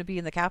rooms are going to be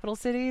in the capital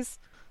cities.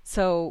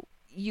 So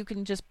you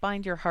can just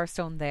bind your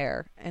Hearthstone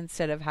there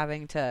instead of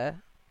having to,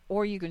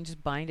 or you can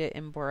just bind it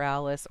in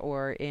Borealis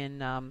or in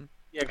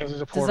yeah, because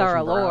there's a portal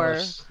from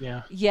Borealis.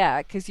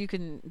 Yeah, because you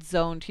can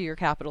zone to your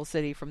capital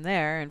city from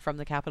there, and from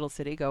the capital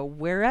city go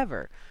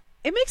wherever.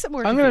 It makes it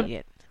more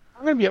convenient.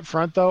 I'm going to be up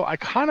front, though. I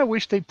kind of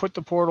wish they put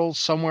the portals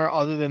somewhere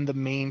other than the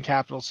main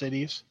capital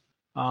cities.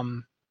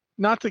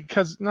 Not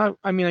because,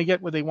 I mean, I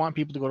get where they want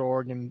people to go to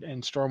Oregon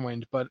and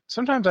Stormwind, but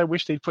sometimes I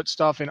wish they'd put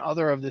stuff in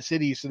other of the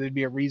cities so there'd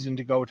be a reason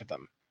to go to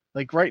them.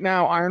 Like right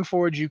now,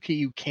 Ironforge,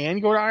 you can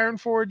go to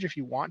Ironforge if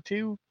you want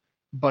to,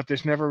 but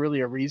there's never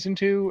really a reason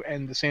to.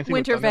 And the same thing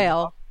with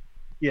Wintervale.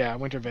 Yeah,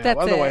 Wintervale. That's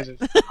Otherwise,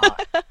 it's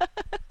not.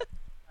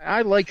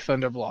 I like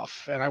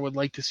Thunderbluff, and I would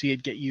like to see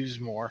it get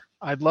used more.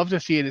 I'd love to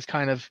see it as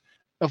kind of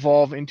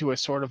evolve into a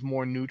sort of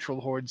more neutral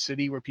Horde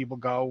city where people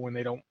go when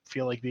they don't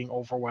feel like being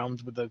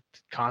overwhelmed with the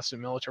constant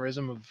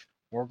militarism of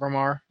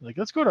Orgrimmar. Like,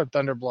 let's go to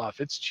Thunderbluff.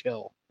 It's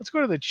chill. Let's go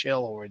to the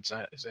chill Horde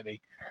city.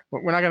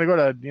 We're not going to go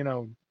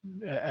to,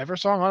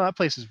 Eversong. Oh, that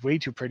place is way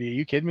too pretty. Are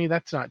you kidding me?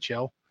 That's not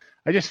chill.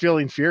 I just feel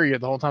inferior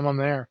the whole time I'm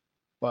there.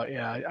 But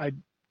yeah,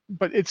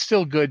 but it's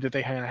still good that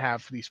they kind of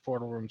have these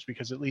portal rooms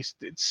because at least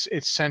it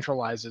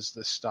centralizes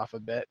this stuff a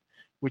bit,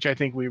 which I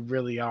think we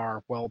really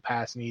are well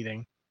past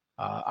needing.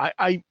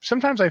 I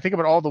sometimes I think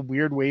about all the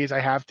weird ways I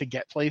have to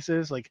get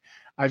places. Like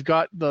I've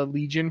got the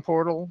Legion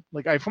portal.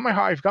 Like I've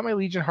got my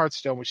Legion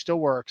Hearthstone, which still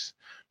works.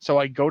 So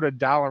I go to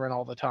Dalaran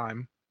all the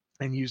time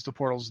and use the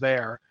portals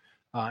there.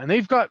 And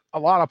they've got a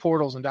lot of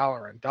portals in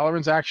Dalaran.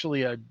 Dalaran's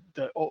actually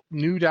the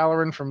new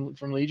Dalaran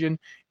from Legion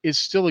is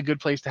still a good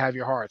place to have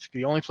your hearth.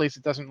 The only place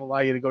it doesn't allow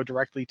you to go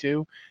directly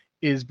to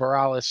is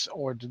Borealis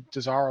or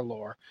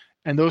Dazar'alor.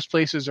 And those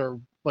places are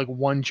like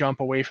one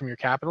jump away from your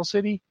capital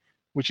city,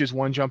 which is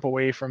one jump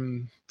away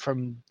from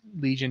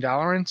Legion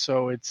Dalaran.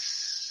 So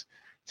it's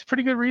a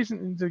pretty good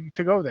reason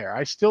to go there.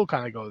 I still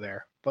kind of go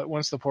there, but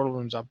once the portal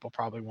room's up, I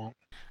probably won't.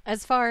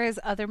 As far as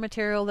other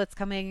material that's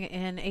coming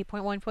in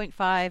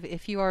 8.1.5,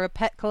 if you are a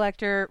pet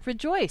collector,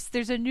 rejoice.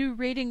 There's a new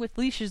Raiding with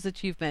Leashes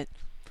achievement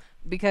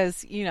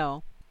because,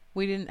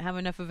 we didn't have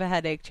enough of a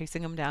headache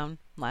chasing them down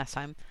last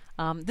time.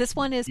 This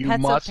one is you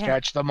Pets must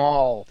catch them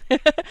all.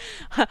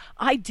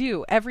 I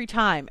do every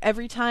time.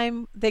 Every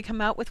time they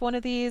come out with one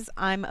of these,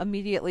 I'm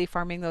immediately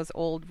farming those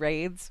old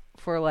raids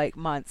for like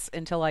months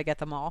until I get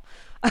them all.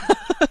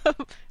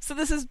 So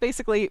this is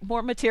basically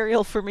more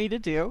material for me to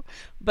do.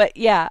 But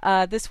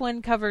yeah, this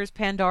one covers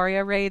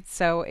Pandaria raids,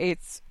 so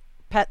it's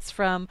pets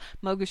from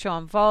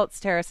Mogu'shan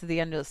Vaults, Terrace of the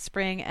Endless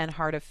Spring, and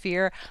Heart of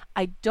Fear.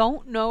 I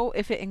don't know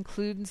if it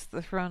includes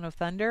the Throne of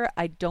Thunder.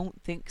 I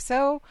don't think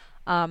so.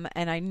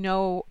 And I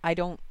know I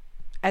don't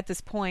at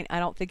this point, I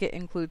don't think it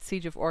includes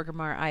Siege of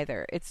Orgrimmar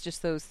either. It's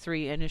just those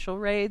 3 initial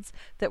raids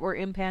that were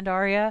in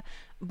Pandaria.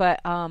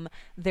 But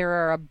there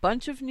are a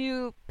bunch of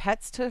new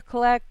pets to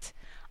collect.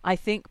 I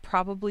think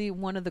probably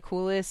one of the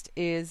coolest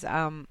is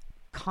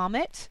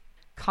Comet.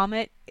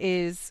 Comet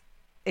is,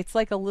 it's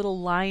like a little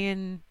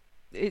lion.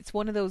 It's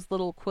one of those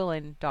little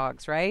Quillen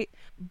dogs, right?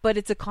 But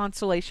it's a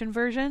constellation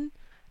version.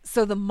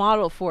 So the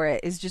model for it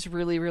is just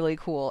really, really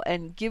cool.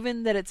 And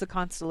given that it's a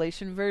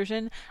constellation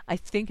version, I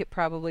think it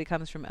probably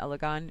comes from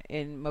Elegon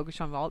in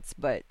Mogushon Vaults.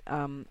 But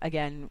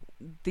again,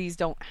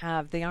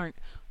 they aren't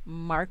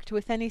marked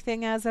with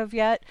anything as of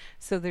yet.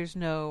 So there's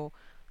no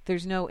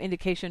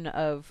indication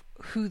of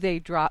who they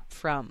drop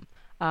from.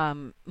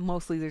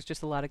 Mostly there's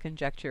just a lot of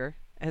conjecture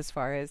as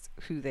far as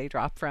who they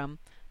drop from.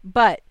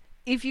 But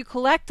if you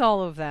collect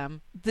all of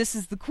them, this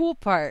is the cool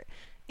part.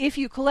 If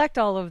you collect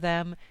all of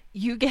them,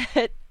 you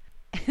get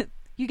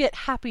you get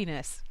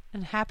happiness.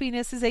 And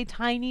happiness is a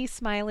tiny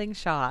smiling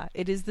Sha.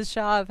 It is the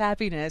Sha of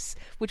happiness,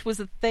 which was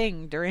a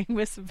thing during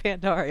Mists of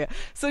Pandaria.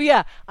 So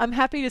yeah, I'm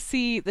happy to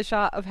see the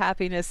Sha of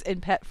happiness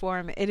in pet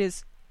form. It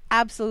is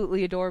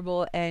absolutely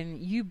adorable, and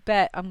you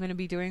bet I'm going to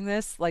be doing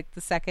this like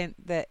the second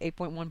that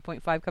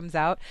 8.1.5 comes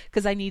out,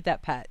 because I need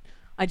that pet.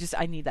 I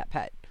need that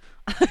pet.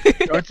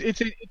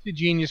 It's a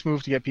genius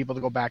move to get people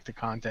to go back to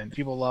content.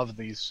 People love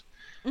these.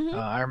 Mm-hmm.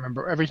 I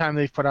remember every time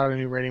they've put out a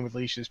new rating with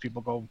leashes,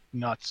 people go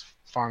nuts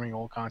farming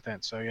old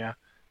content. So yeah,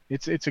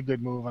 it's a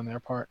good move on their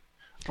part.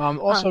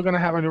 Also going to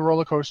have a new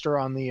roller coaster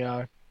on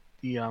the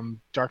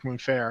Dark Moon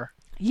Fair.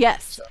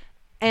 Yes. So.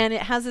 And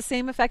it has the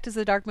same effect as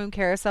the Dark Moon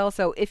Carousel.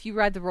 So if you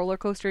ride the roller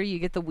coaster, you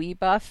get the Wii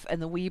buff,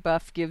 and the Wii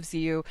buff gives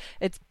you,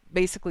 it's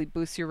basically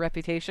boosts your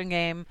reputation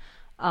game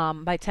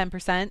by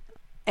 10%.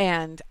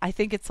 And I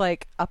think it's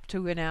like up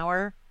to an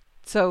hour.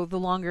 So the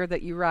longer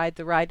that you ride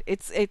the ride,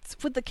 it's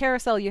with the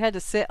carousel, you had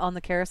to sit on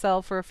the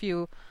carousel for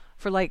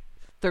like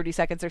 30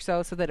 seconds or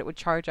so that it would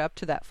charge up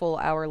to that full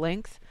hour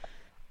length.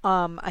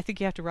 I think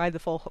you have to ride the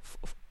full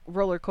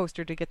roller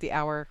coaster to get the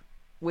hour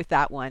with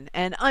that one.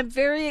 And I'm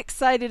very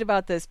excited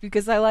about this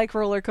because I like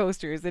roller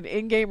coasters, and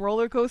in-game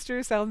roller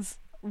coaster sounds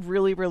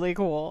really, really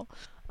cool.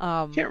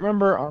 Can't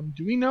remember.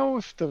 Do we know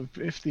if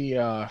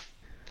the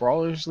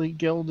Brawlers League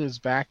Guild is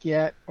back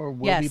yet, or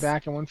will be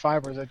back in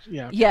 1.5, or is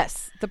that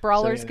Yes, the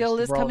Brawlers Guild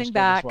is coming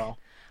back. Well.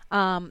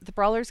 The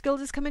Brawlers Guild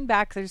is coming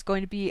back. There's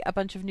going to be a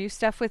bunch of new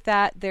stuff with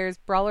that. There's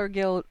Brawlers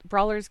Guild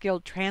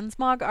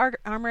Transmog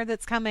armor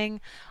that's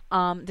coming.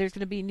 There's going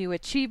to be new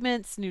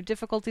achievements, new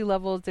difficulty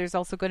levels. There's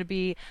also going to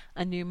be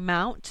a new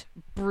mount,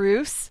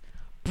 Bruce.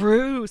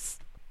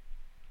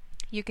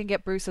 You can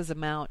get Bruce as a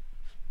mount,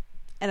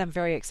 and I'm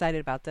very excited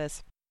about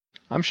this.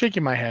 I'm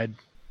shaking my head.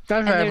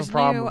 Not that I have a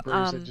problem with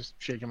Bruce, I'm just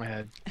shaking my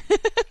head.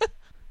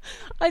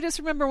 I just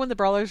remember when the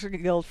Brawlers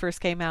Guild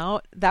first came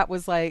out, that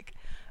was like,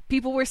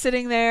 people were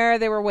sitting there,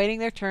 they were waiting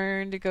their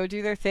turn to go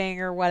do their thing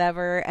or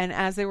whatever, and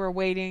as they were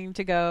waiting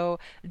to go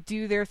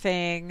do their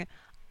thing,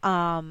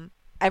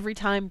 every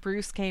time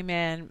Bruce came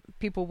in,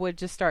 people would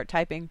just start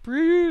typing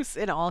Bruce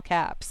in all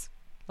caps.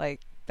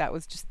 Like, that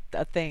was just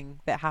a thing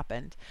that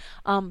happened.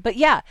 But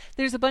yeah,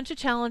 there's a bunch of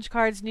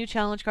new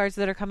challenge cards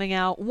that are coming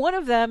out. One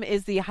of them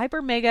is the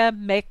Hyper Mega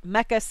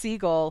Mecha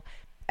Seagull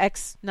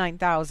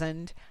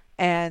X9000,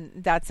 and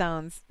that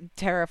sounds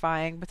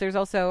terrifying. But there's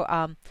also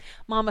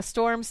Mama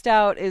Storm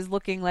Stout is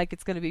looking like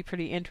it's going to be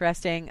pretty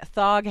interesting.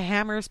 Thog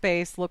Hammer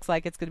Space looks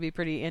like it's going to be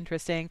pretty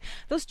interesting.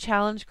 Those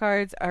challenge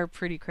cards are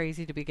pretty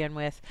crazy to begin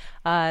with.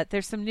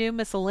 There's some new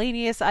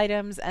miscellaneous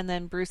items, and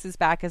then Bruce is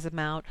back as a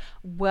mount.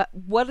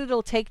 What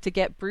it'll take to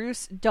get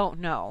Bruce,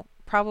 don't know.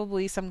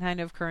 Probably some kind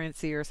of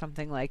currency or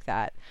something like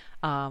that,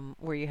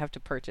 where you have to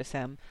purchase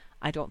him.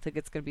 I don't think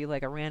it's going to be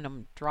like a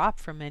random drop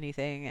from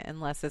anything,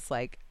 unless it's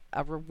like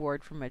a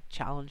reward from a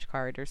challenge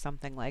card or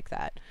something like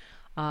that.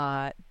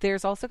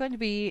 There's also going to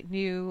be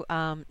new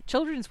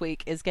Children's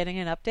Week is getting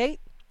an update.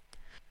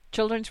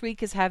 Children's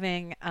Week is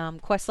having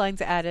quest lines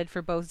added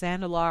for both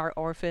Zandalar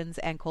orphans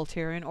and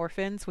Colterian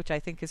orphans, which I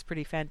think is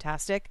pretty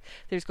fantastic.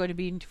 There's going to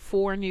be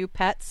 4 new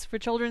pets for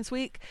Children's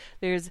Week.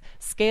 There's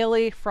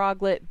Scaly,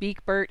 Froglet,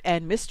 Beakbert,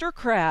 and Mr.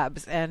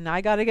 Krabs. And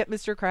I got to get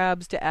Mr.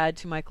 Krabs to add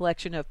to my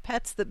collection of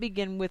pets that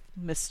begin with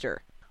Mr.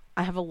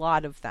 I have a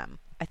lot of them.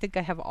 I think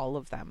I have all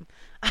of them.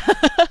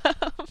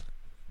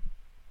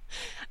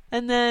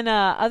 And then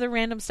other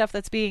random stuff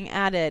that's being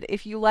added.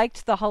 If you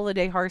liked the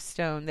holiday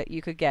Hearthstone that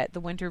you could get, the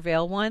Winter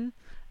Veil one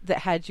that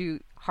had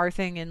you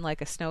hearthing in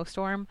like a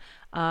snowstorm,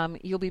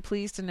 you'll be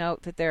pleased to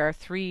note that there are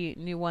 3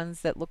 new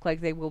ones that look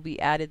like they will be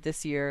added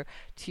this year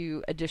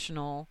to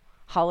additional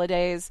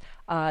holidays.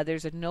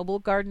 There's a Noble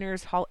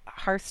Gardener's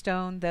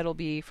Hearthstone that'll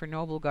be for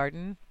Noble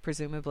Garden,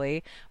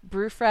 presumably.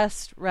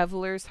 Brewfest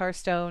Revelers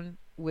Hearthstone,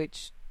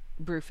 which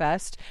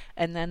Brewfest,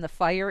 and then the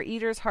Fire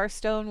Eaters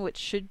Hearthstone, which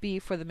should be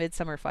for the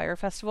Midsummer Fire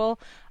Festival.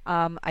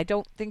 I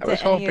don't think I was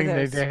hoping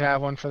they'd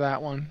have one for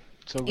that one,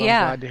 so I'm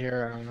glad to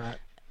hear it on that.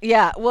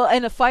 Yeah, well,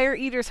 and a Fire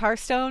Eaters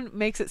Hearthstone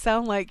makes it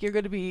sound like you're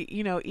going to be,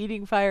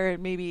 eating fire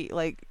and maybe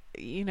like,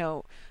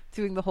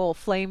 doing the whole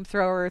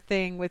flamethrower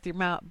thing with your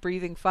mouth,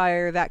 breathing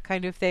fire, that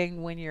kind of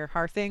thing when you're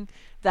hearthing.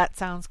 That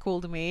sounds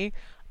cool to me.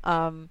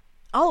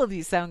 All of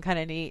these sound kind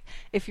of neat.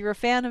 If you're a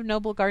fan of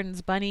Noble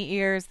Gardens bunny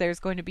ears, there's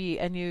going to be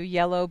a new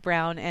yellow,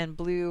 brown, and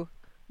blue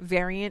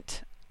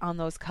variant on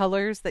those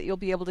colors that you'll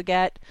be able to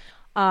get.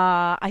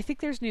 I think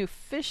there's new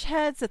fish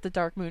heads at the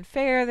Dark Moon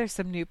Fair. There's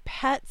some new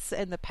pets,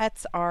 and the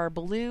pets are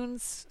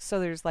balloons. So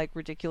there's like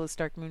ridiculous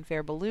Dark Moon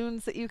Fair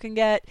balloons that you can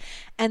get.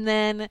 And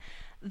then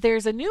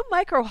there's a new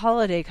micro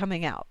holiday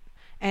coming out.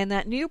 And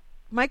that new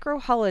micro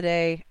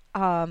holiday,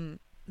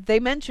 they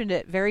mentioned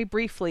it very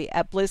briefly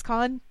at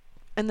BlizzCon,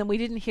 and then we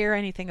didn't hear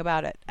anything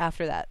about it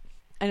after that.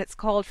 And it's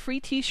called Free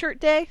T-Shirt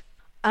Day.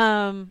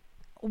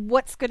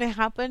 What's going to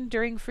happen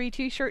during Free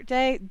T-Shirt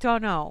Day?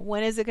 Don't know.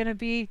 When is it going to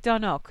be?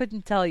 Don't know.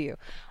 Couldn't tell you.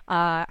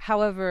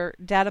 However,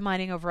 data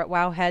mining over at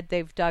Wowhead,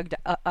 they've dug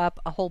up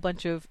a whole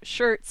bunch of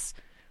shirts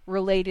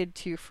related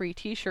to Free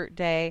T-Shirt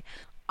Day.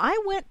 I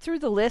went through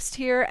the list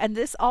here, and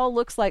this all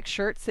looks like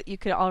shirts that you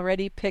could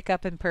already pick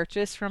up and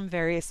purchase from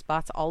various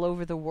spots all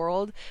over the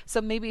world.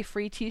 So maybe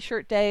Free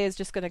T-Shirt Day is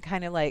just going to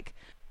kind of like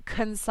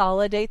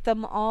consolidate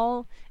them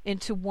all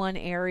into one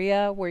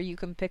area where you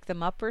can pick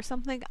them up or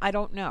something. I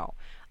don't know.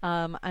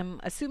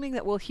 I'm assuming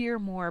that we'll hear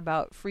more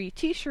about Free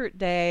T-Shirt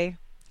Day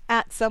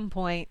at some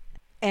point,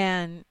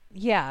 and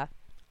yeah,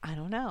 I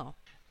don't know.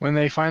 When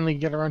they finally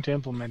get around to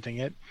implementing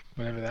it,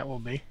 whenever that will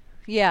be.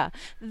 Yeah,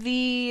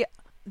 the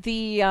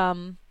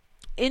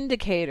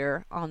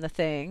indicator on the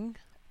thing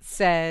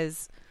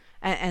says,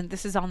 and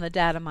this is on the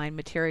data mine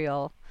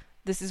material.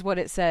 This is what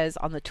it says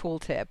on the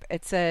tooltip.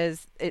 It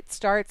says it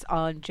starts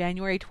on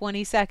January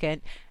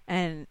 22nd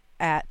and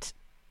at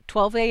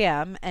 12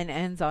 a.m. and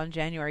ends on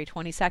January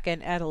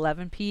 22nd at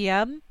 11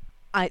 p.m.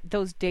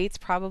 Those dates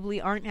probably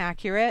aren't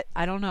accurate.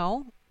 I don't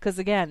know. Because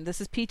again,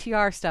 this is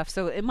PTR stuff,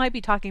 so it might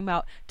be talking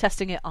about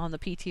testing it on the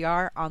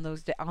PTR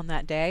on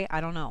that day.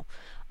 I don't know.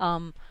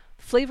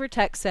 Flavor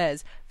Tech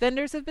says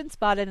vendors have been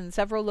spotted in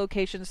several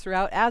locations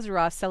throughout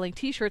Azeroth selling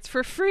T-shirts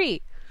for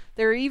free.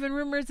 There are even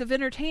rumors of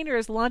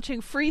entertainers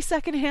launching free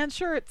secondhand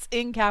shirts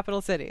in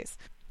capital cities.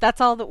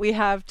 That's all that we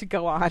have to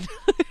go on.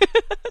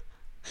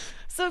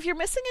 So if you're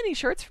missing any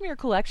shirts from your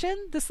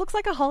collection, this looks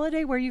like a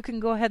holiday where you can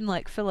go ahead and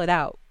like fill it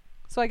out.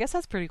 So I guess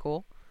that's pretty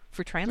cool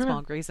for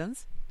transmog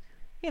reasons.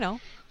 You know.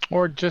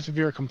 Or just if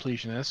you're a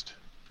completionist.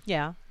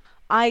 Yeah.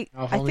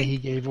 If only he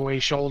gave away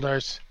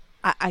shoulders.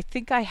 I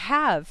think I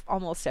have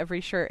almost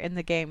every shirt in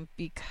the game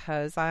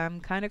because I'm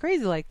kind of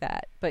crazy like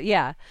that. But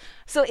yeah.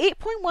 So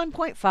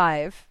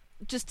 8.1.5,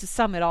 just to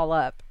sum it all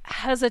up,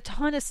 has a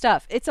ton of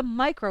stuff. It's a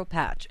micro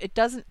patch. It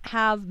doesn't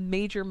have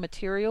major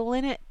material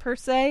in it per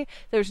se.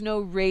 There's no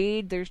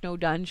raid, there's no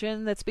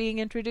dungeon that's being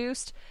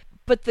introduced,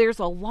 but there's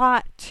a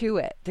lot to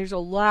it. There's a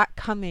lot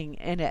coming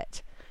in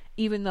it.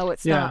 Even though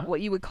it's not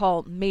what you would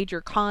call major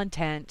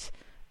content,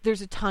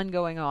 there's a ton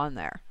going on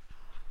there.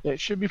 It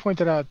should be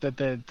pointed out that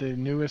the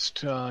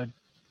newest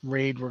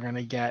raid we're going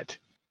to get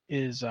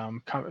is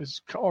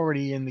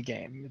already in the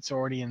game. It's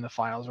already in the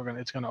files.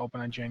 It's going to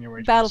open on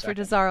January 22nd. Battle for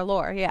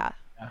Dazar'alor, yeah.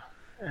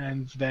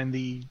 And then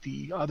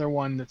the other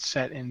one that's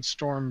set in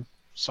Storm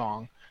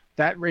Song,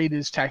 that raid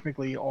is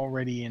technically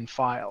already in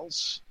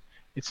files.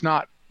 It's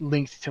not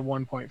linked to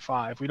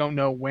 1.5. We don't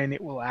know when it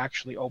will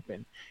actually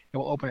open. It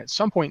will open at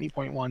some point in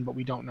 8.1, but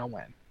we don't know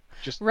when.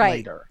 Just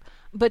later.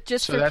 But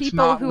just so for that's people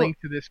not who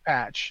linked to this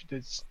patch.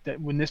 That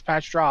when this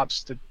patch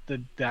drops,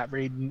 that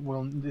raid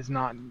is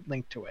not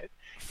linked to it.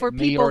 For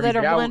people that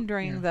are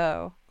wondering,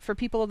 though,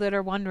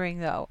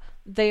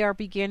 they are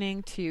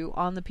beginning to,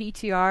 on the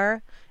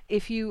PTR,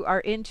 if you are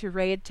into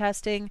raid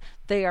testing,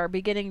 they are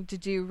beginning to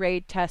do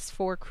raid tests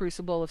for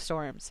Crucible of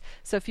Storms.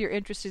 So if you're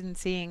interested in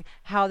seeing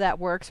how that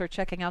works or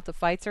checking out the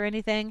fights or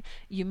anything,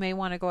 you may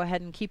want to go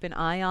ahead and keep an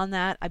eye on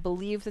that. I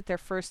believe that their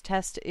first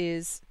test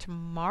is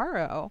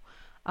tomorrow.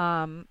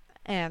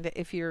 And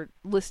if you're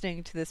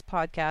listening to this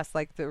podcast,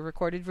 like the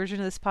recorded version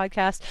of this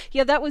podcast,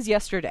 yeah, that was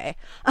yesterday.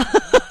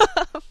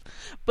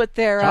 But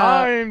they're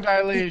time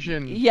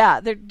dilation.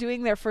 Yeah, they're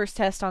doing their first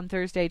test on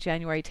Thursday,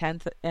 January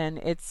 10th, and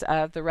it's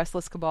the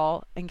Restless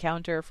Cabal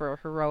encounter for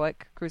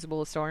Heroic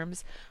Crucible of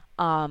Storms.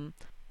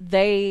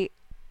 They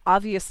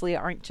obviously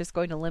aren't just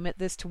going to limit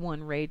this to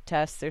one raid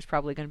test. There's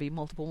probably going to be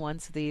multiple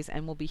ones of these,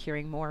 and we'll be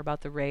hearing more about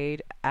the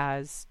raid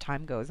as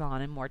time goes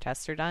on and more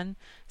tests are done.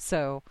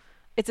 So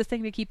it's a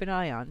thing to keep an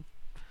eye on.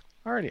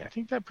 Alrighty, I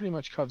think that pretty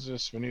much covers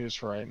us for news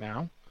for right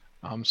now.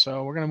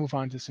 So we're going to move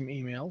on to some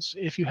emails.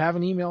 If you have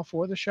an email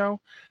for the show,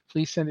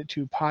 please send it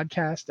to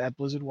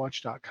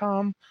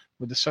podcast@blizzardwatch.com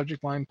with the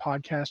subject line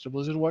podcast or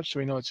Blizzard Watch so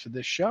we know it's for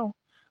this show.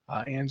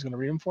 Anne's going to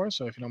read them for us,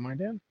 so if you don't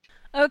mind, Anne.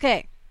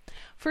 Okay.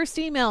 First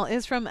email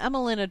is from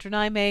Emmeline, a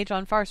Draenei mage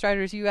on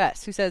Farstriders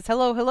US, who says,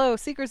 "Hello, hello,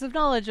 seekers of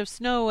knowledge of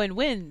snow and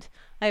wind.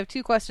 I have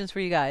two questions for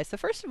you guys. The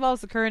first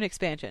involves the current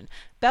expansion.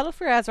 Battle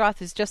for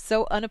Azeroth is just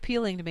so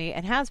unappealing to me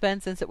and has been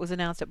since it was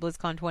announced at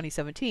BlizzCon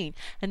 2017,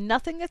 and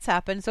nothing that's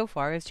happened so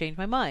far has changed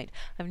my mind.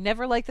 I've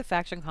never liked the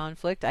faction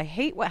conflict. I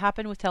hate what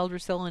happened with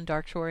Teldrassil and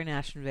Darkshore and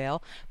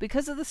Ashenvale.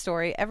 Because of the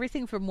story,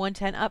 everything from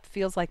 110 up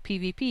feels like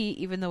PvP,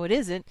 even though it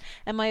isn't,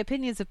 and my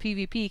opinions of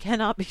PvP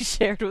cannot be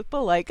shared with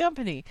polite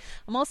company.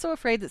 I'm also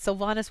afraid that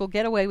Sylvanas will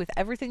get away with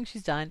everything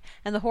she's done,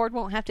 and the Horde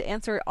won't have to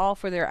answer at all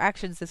for their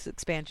actions this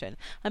expansion.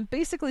 I'm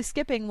basically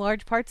skipping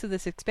large parts of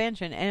this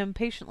expansion and am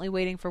patiently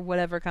waiting for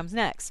whatever comes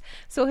next.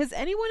 So has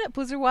anyone at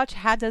Blizzard Watch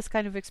had this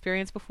kind of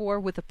experience before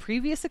with a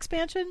previous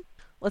expansion?"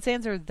 Let's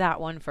answer that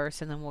one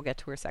first, and then we'll get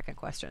to her second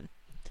question.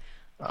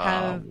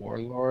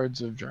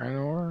 Warlords of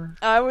Draenor?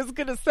 I was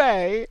going to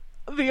say,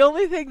 the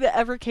only thing that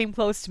ever came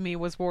close to me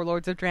was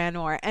Warlords of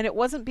Draenor, and it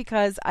wasn't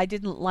because I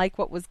didn't like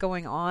what was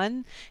going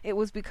on. It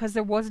was because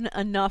there wasn't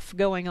enough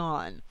going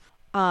on.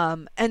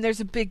 And there's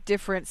a big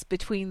difference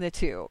between the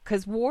two.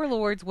 Because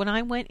Warlords, when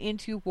I went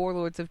into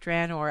Warlords of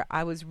Draenor,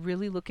 I was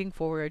really looking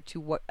forward to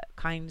what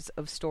kinds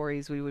of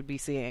stories we would be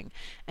seeing.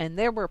 And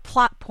there were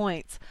plot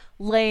points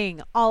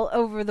laying all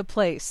over the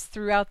place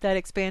throughout that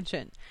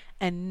expansion.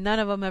 And none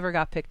of them ever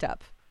got picked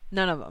up.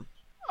 None of them.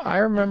 I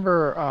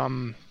remember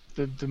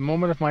the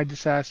moment of my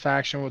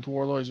dissatisfaction with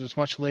Warlords was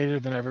much later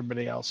than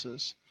everybody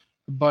else's.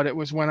 But it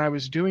was when I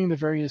was doing the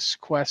various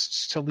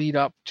quests to lead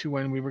up to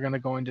when we were going to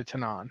go into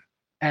Tanaan.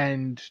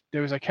 And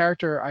there was a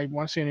character, I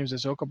want to say her name was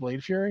Azoka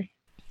Bladefury.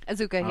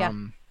 Azuka,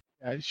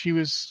 yeah. She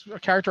was a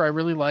character I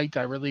really liked.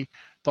 I really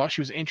thought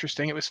she was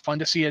interesting. It was fun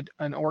to see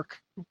an orc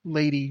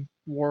lady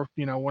one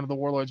of the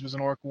warlords was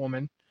an orc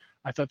woman.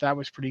 I thought that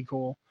was pretty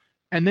cool.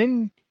 And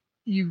then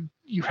you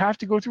have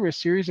to go through a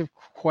series of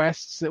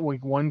quests that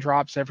like one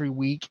drops every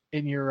week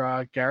in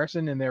your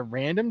garrison, and they're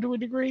random to a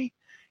degree.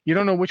 You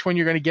don't know which one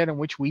you're going to get in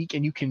which week,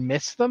 and you can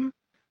miss them.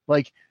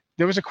 Like,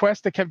 there was a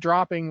quest that kept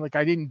dropping, like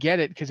I didn't get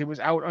it because it was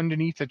out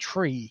underneath a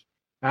tree.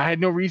 I had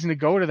no reason to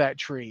go to that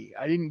tree.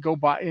 I didn't go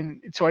by,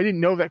 and so I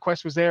didn't know that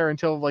quest was there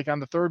until like on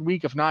the third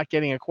week of not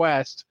getting a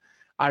quest.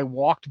 I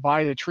walked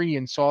by the tree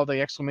and saw the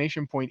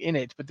exclamation point in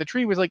it, but the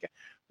tree was like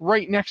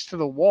right next to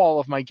the wall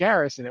of my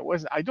garrison. It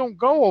was, I don't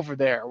go over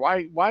there.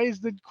 Why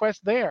is the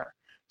quest there?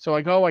 So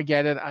I go, I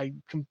get it, I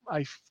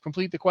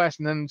complete the quest,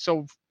 and then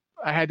so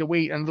I had to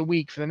wait another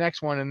week for the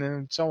next one, and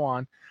then so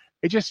on.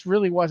 It just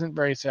really wasn't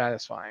very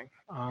satisfying,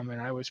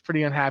 and I was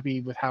pretty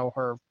unhappy with how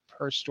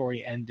her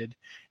story ended,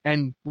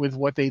 and with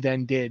what they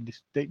then did.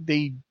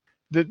 The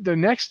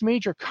next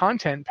major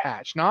content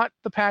patch, not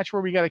the patch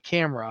where we got a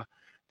camera,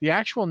 the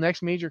actual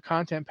next major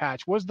content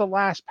patch was the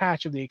last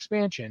patch of the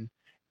expansion,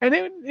 and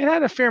it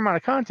had a fair amount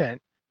of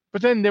content,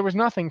 but then there was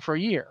nothing for a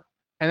year,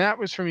 and that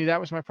was, for me,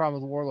 that was my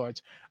problem with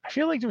Warlords. I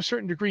feel like to a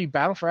certain degree,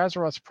 Battle for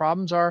Azeroth's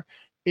problems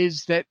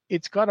is that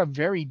it's got a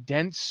very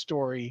dense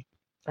story.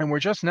 And we're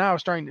just now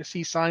starting to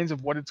see signs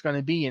of what it's going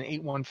to be in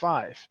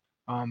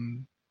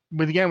 8.15.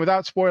 But again,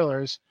 without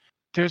spoilers,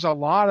 there's a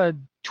lot of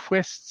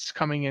twists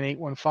coming in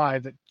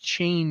 8.15 that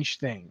change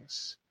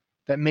things,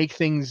 that make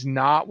things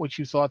not what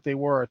you thought they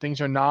were. Things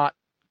are not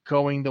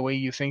going the way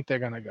you think they're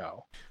going to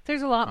go.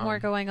 There's a lot more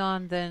going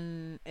on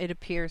than it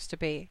appears to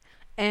be.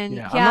 And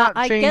I'm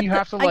not saying you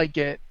have to like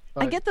it.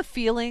 But... I get the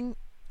feeling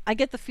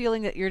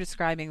that you're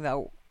describing,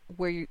 though,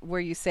 where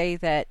you say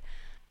that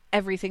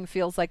everything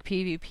feels like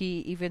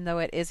PvP even though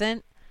it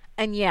isn't.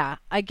 And yeah,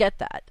 I get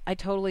that. I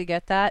totally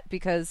get that,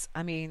 because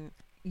I mean,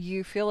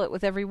 you feel it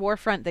with every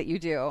warfront that you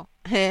do,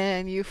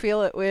 and you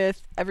feel it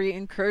with every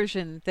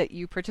incursion that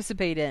you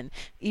participate in.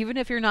 Even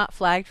if you're not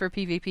flagged for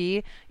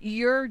PvP,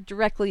 you're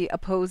directly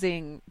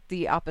opposing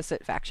the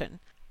opposite faction.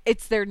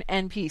 It's their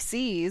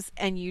NPCs,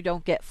 and you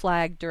don't get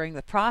flagged during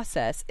the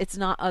process. It's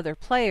not other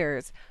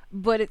players,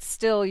 but it's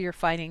still you're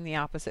fighting the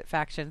opposite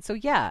faction. So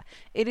yeah,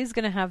 it is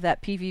going to have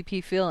that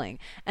PvP feeling.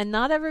 And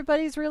not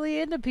everybody's really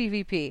into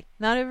PvP.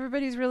 Not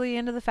everybody's really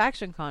into the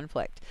faction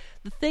conflict.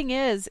 The thing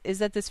is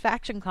that this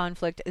faction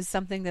conflict is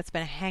something that's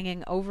been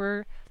hanging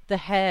over the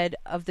head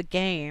of the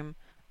game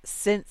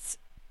since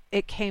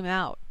it came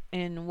out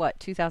in,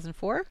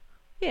 2004?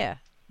 Yeah.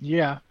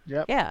 Yeah.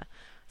 Yep. Yeah.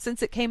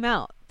 Since it came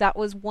out, that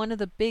was one of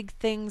the big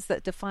things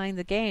that defined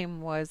the game,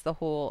 was the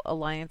whole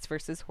Alliance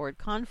versus Horde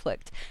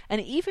conflict.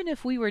 And even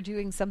if we were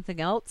doing something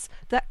else,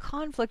 that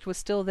conflict was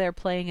still there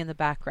playing in the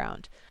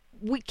background.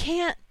 We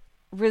can't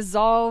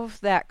resolve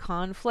that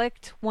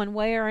conflict one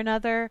way or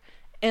another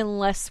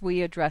unless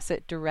we address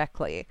it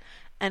directly.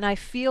 And I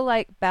feel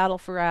like Battle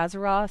for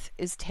Azeroth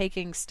is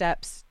taking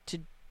steps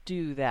to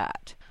do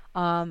that.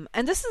 And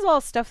this is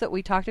all stuff that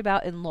we talked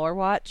about in Lore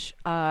Watch.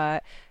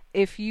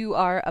 If you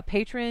are a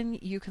patron,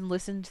 you can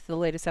listen to the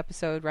latest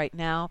episode right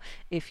now.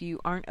 If you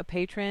aren't a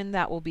patron,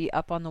 that will be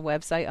up on the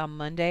website on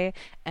Monday.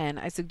 And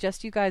I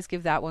suggest you guys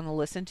give that one a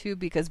listen to,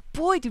 because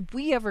boy, did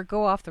we ever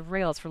go off the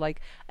rails for like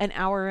an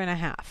hour and a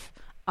half.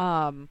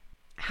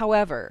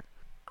 However,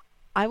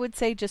 I would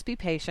say just be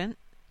patient.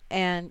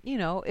 And,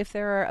 if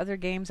there are other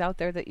games out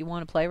there that you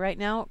want to play right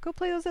now, go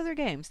play those other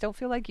games. Don't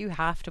feel like you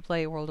have to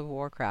play World of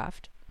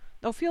Warcraft.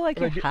 Don't feel like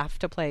But you have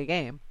to play a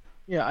game.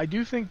 yeah, I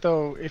do think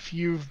though, if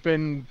you've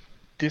been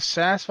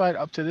dissatisfied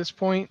up to this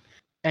point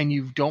and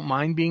you don't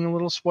mind being a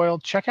little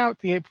spoiled, check out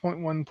the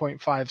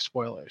 8.1.5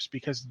 spoilers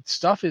because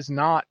stuff is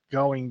not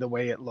going the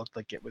way it looked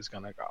like it was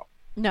going to go.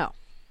 No.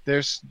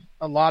 There's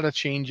a lot of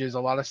changes, a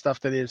lot of stuff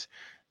that is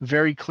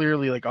very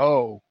clearly like,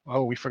 oh,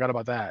 we forgot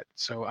about that.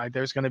 So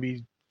there's going to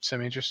be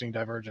some interesting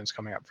divergence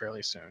coming up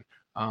fairly soon.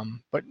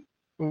 But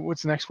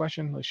what's the next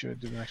question? I should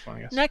do the next one,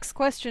 I guess. Next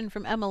question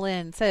from Emma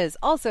Lynn says,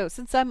 also,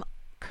 since I'm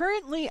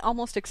currently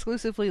almost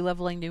exclusively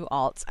leveling new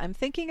alts, I'm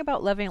thinking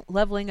about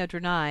leveling a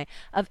Draenei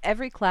of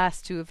every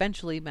class to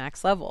eventually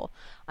max level.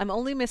 I'm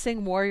only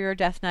missing Warrior,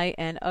 Death Knight,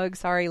 and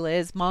sorry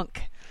Liz,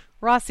 Monk.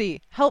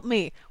 Rossi, help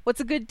me.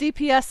 What's a good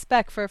DPS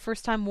spec for a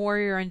first-time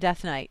Warrior and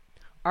Death Knight?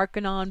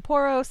 Arcanon,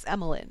 Poros,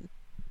 Emmeline.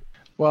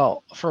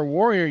 Well, for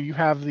Warrior, you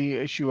have the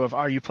issue of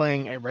are you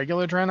playing a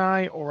regular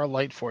Draenei or a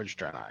Lightforged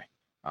Draenei?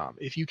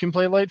 If you can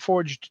play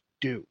Lightforged,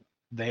 do.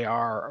 They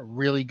are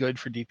really good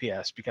for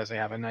DPS because they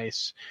have an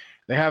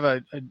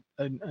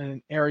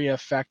area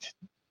effect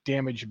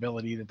damage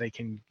ability that they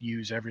can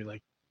use every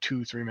like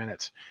 2-3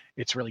 minutes.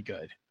 It's really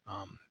good.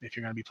 If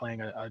you're going to be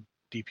playing a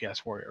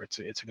DPS warrior, it's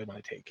a good one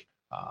to take.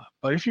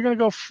 But if you're going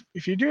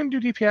to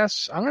do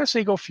DPS, I'm going to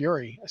say go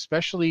Fury,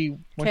 especially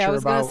once you're I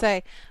was going to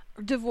say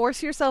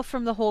divorce yourself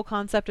from the whole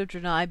concept of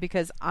Draenei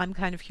because I'm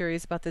kind of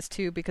curious about this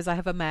too because I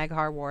have a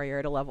Maghar warrior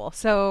at a level.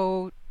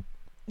 So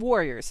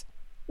warriors,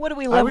 what do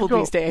we level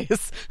these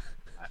days?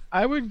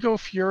 I would go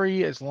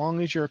Fury as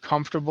long as you're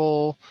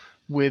comfortable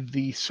with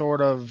the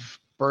sort of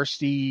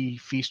bursty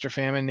feast or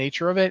famine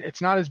nature of it.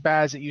 It's not as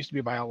bad as it used to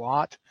be by a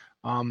lot.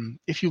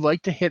 If you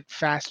like to hit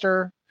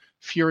faster,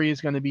 Fury is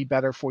going to be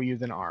better for you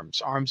than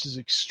Arms. Arms is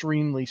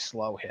extremely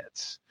slow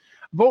hits.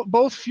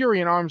 Both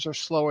Fury and Arms are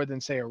slower than,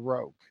 say, a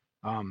Rogue.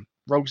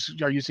 Rogues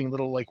are using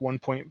little like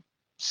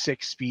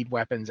 1.6 speed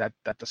weapons at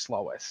the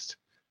slowest.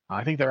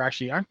 I think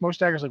aren't most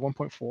daggers like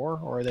 1.4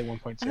 or are they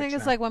 1.6? I think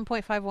it's like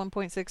 1.5,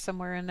 1.6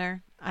 somewhere in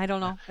there. I don't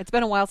know. It's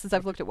been a while since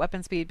I've looked at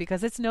weapon speed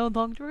because it's no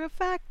longer a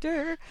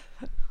factor.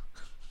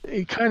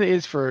 It kind of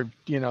is for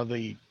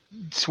the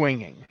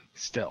swinging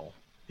still.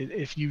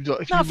 If you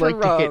like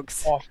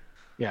rogues. to hit off,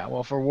 yeah.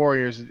 Well, for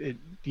warriors, it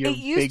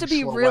used to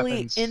be really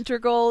weapons.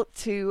 integral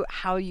to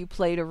how you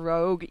played a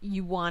rogue.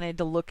 You wanted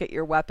to look at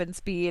your weapon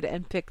speed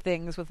and pick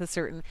things with a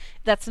certain.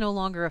 That's no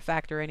longer a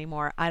factor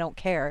anymore. I don't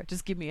care.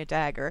 Just give me a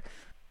dagger.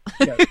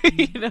 Yeah.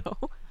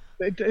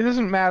 It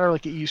doesn't matter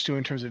like it used to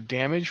in terms of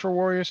damage for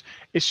warriors.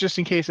 It's just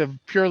in case of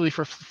purely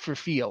for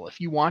feel.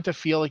 If you want to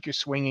feel like you're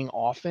swinging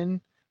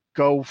often,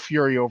 go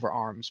Fury over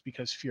Arms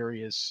because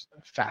Fury is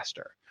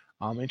faster.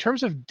 In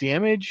terms of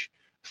damage,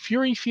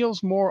 Fury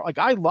feels more like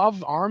I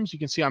love Arms. You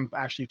can see I'm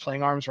actually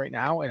playing Arms right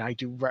now, and I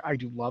do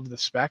love the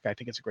spec. I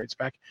think it's a great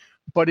spec,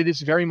 but it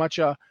is very much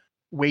a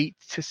wait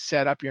to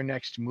set up your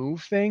next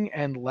move thing.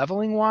 And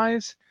leveling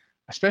wise,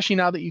 especially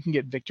now that you can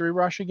get Victory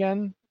Rush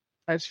again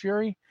as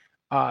Fury,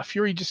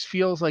 Fury just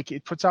feels like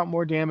it puts out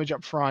more damage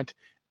up front.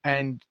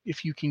 And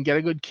if you can get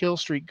a good kill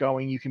streak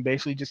going, you can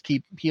basically just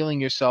keep healing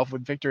yourself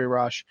with Victory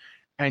Rush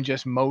and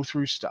just mow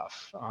through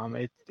stuff.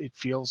 It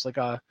feels like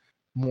a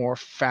more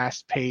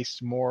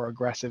fast-paced, more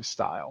aggressive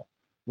style,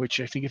 which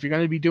I think if you're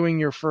going to be doing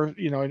your first,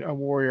 a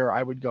warrior,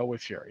 I would go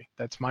with Fury.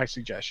 That's my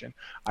suggestion.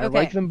 I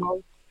like them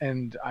both,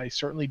 and I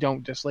certainly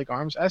don't dislike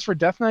Arms. As for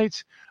Death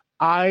Knights,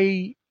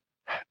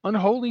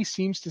 Unholy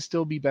seems to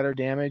still be better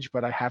damage,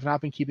 but I have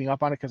not been keeping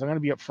up on it because I'm going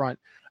to be upfront.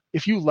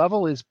 If you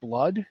level as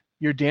Blood,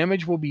 your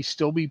damage will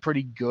still be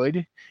pretty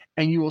good,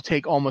 and you will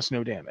take almost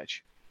no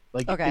damage.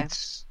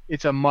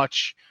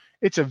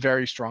 It's a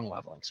very strong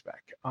leveling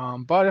spec.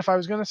 But if I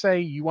was going to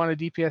say you want a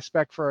DPS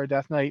spec for a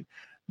Death Knight,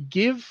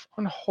 give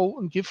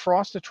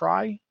Frost a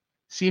try.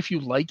 See if you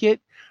like it.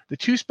 The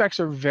two specs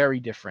are very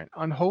different.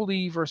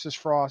 Unholy versus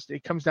Frost,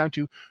 it comes down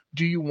to,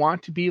 do you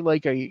want to be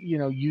like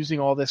using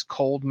all this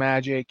cold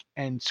magic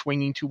and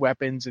swinging two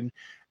weapons and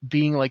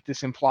being like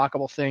this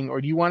implacable thing,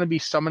 or do you want to be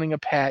summoning a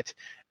pet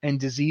and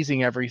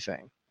diseasing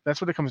everything?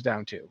 That's what it comes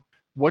down to.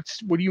 What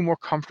are you more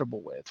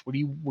comfortable with? What do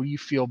you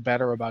feel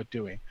better about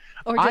doing?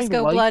 Or just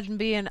go Blood and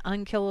be an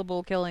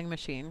unkillable killing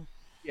machine.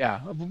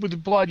 Yeah,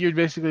 with Blood, you're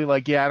basically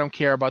like, I don't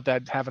care about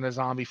that having a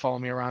zombie follow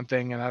me around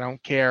thing, and I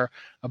don't care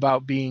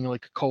about being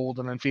like cold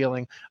and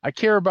unfeeling. I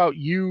care about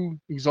you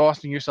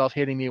exhausting yourself,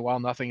 hitting me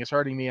while nothing is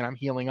hurting me, and I'm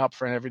healing up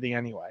for everything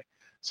anyway.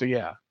 So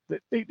yeah,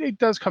 it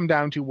does come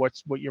down to what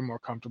you're more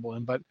comfortable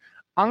in. But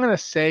I'm gonna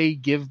say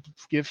give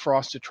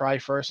Frost a try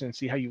first and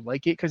see how you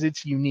like it because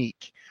it's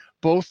unique.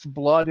 Both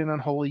Blood and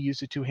Unholy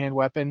use a two-hand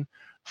weapon.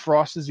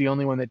 Frost is the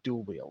only one that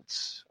dual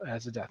wields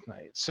as a Death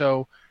Knight.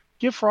 So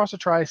give Frost a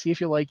try, see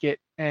if you like it,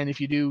 and if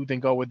you do, then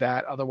go with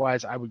that.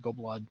 Otherwise, I would go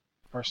Blood,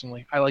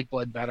 personally. I like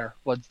Blood better.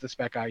 Blood's the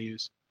spec I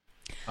use.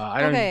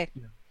 Okay.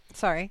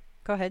 Sorry,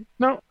 go ahead.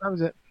 No, that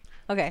was it.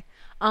 Okay.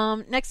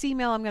 Next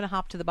email, I'm going to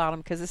hop to the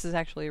bottom because this is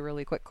actually a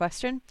really quick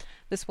question.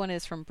 This one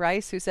is from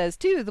Bryce, who says,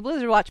 to the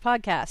Blizzard Watch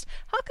podcast,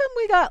 how come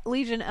we got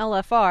Legion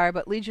LFR,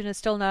 but Legion is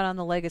still not on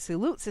the Legacy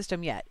loot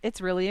system yet?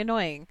 It's really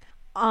annoying.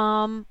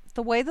 The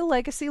way the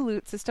Legacy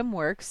loot system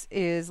works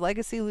is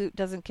Legacy loot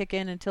doesn't kick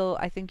in until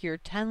I think you're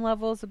 10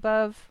 levels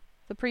above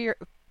the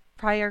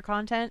prior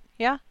content.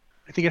 Yeah?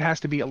 I think it has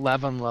to be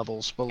 11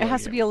 levels It below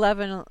has to you. be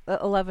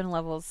 11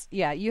 levels.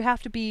 Yeah, you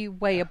have to be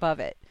way Yeah. above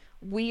it.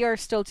 We are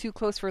still too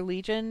close for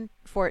Legion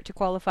for it to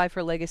qualify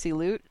for Legacy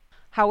loot.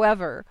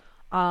 However,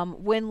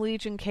 when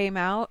Legion came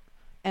out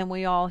and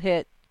we all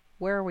hit,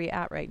 where are we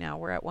at right now?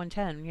 We're at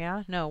 110,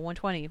 yeah? No,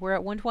 120. We're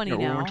at 120 No,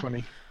 we're now.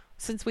 120.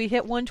 Since we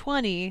hit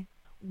 120,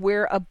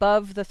 we're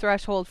above the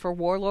threshold for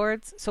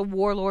Warlords, so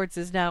Warlords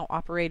is now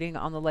operating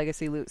on the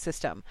Legacy loot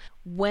system.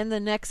 When the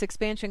next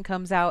expansion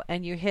comes out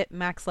and you hit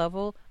max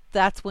level,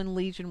 that's when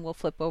Legion will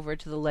flip over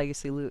to the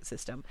Legacy loot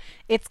system.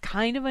 It's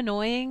kind of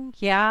annoying,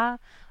 yeah,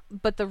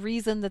 but the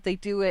reason that they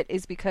do it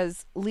is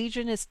because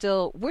Legion is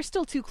still, we're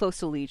still too close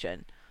to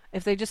Legion.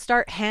 If they just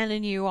start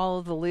handing you all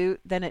of the loot,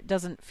 then it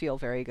doesn't feel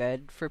very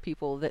good for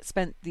people that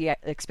spent the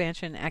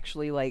expansion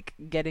actually like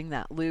getting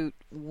that loot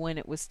when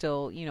it was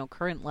still,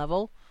 current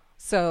level.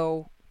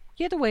 So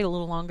you had to wait a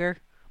little longer.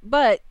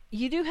 But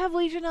you do have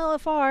Legion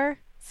LFR,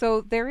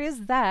 so there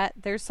is that.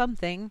 There's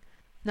something.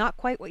 Not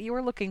quite what you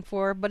were looking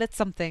for, but it's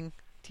something.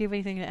 Do you have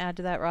anything to add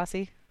to that,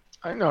 Rossi?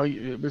 I know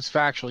it was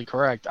factually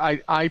correct.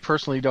 I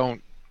personally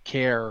don't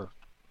care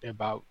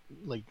about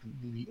like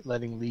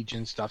letting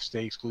Legion stuff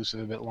stay exclusive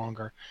a bit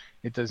longer.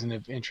 It doesn't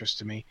have interest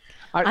to me.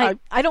 I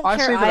don't I'll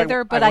care say that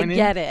either, but I I went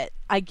get it.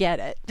 I get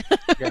it.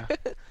 yeah.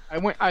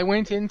 I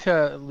went into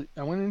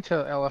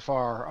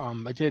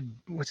LFR. I did,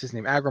 what's his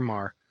name?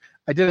 Agrimar.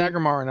 I did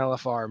Agrimar and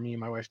LFR, me and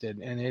my wife did,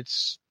 and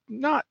it's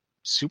not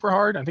super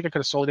hard. I think I could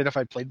have sold it if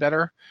I played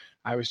better.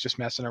 I was just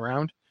messing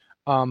around.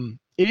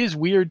 It is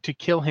weird to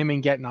kill him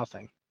and get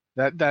nothing.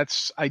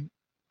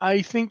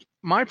 I think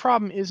my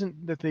problem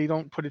isn't that they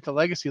don't put it to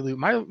legacy loot.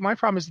 My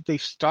problem is that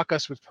they've stuck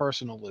us with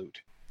personal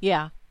loot.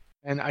 Yeah.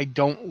 And I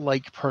don't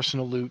like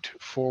personal loot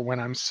for when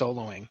I'm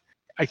soloing.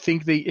 I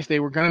think if they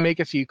were going to make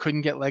it so you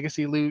couldn't get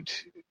legacy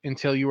loot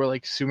until you were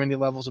like so many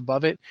levels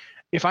above it,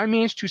 if I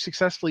managed to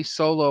successfully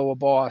solo a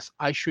boss,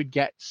 I should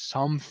get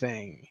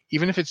something,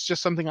 even if it's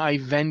just something I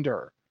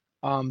vendor.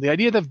 The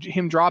idea of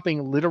him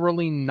dropping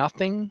literally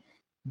nothing,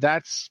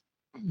 that's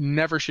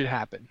never should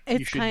happen. You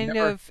It's should kind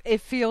never. of,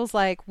 it feels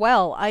like,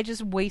 well, I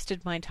just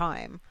wasted my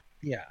time.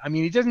 Yeah, I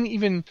mean, it doesn't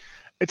even.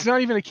 It's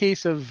not even a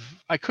case of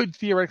I could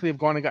theoretically have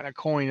gone and gotten a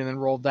coin and then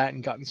rolled that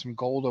and gotten some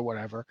gold or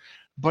whatever,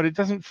 but it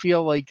doesn't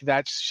feel like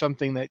that's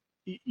something that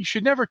you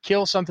should never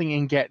kill something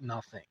and get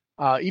nothing.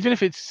 Even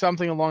if it's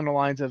something along the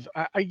lines of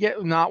I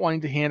get not wanting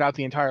to hand out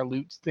the entire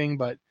loot thing,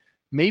 but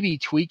maybe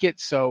tweak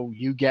it so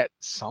you get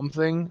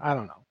something. I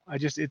don't know.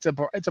 It's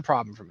a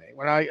problem for me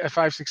if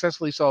I've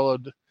successfully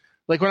soloed,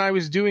 like when I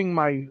was getting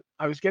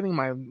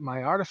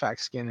my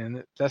artifact skin,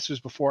 and this was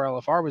before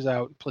LFR was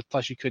out.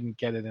 Plus, you couldn't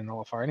get it in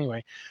LFR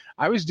anyway.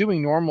 I was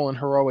doing normal and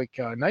heroic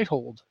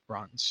Nighthold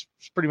runs,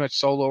 pretty much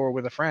solo or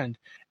with a friend,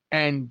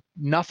 and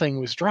nothing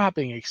was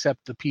dropping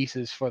except the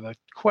pieces for the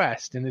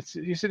quest. And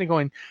you're sitting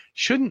going,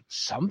 shouldn't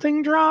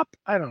something drop?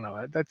 I don't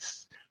know.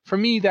 For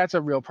me, that's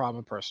a real problem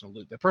with personal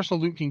loot. The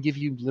personal loot can give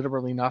you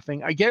literally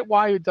nothing. I get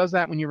why it does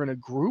that when you're in a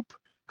group,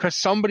 because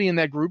somebody in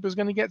that group is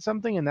going to get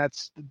something, and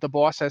that's the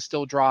boss has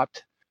still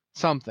dropped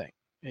something.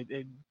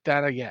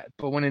 That I get.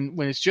 But when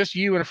it's just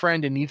you and a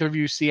friend and neither of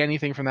you see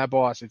anything from that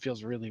boss, it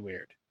feels really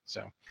weird.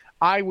 So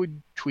I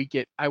would tweak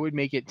it. I would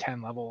make it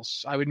 10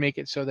 levels. I would make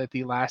it so that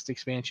the last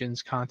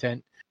expansion's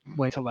content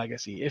went to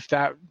Legacy if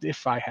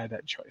I had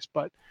that choice.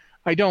 But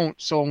I don't,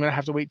 so I'm going to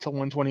have to wait till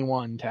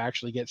 121 to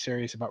actually get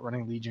serious about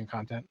running Legion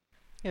content.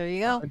 There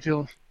you go.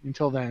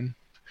 Until then.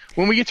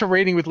 When we get to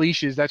raiding with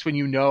leashes, that's when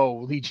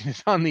Legion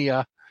is on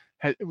the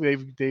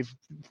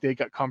they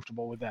got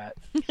comfortable with that.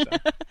 So.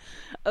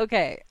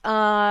 Okay.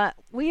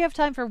 We have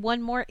time for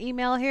one more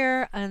email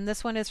here, and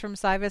this one is from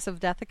Cybus of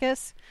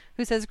Dethicus,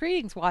 who says,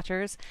 greetings,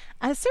 watchers.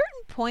 At a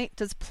certain point,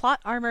 does plot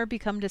armor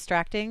become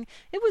distracting?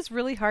 It was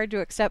really hard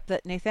to accept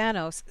that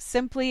Nathanos,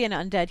 simply an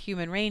undead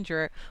human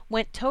ranger,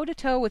 went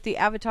toe-to-toe with the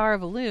avatar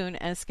of Elune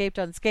and escaped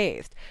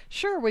unscathed.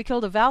 Sure, we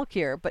killed a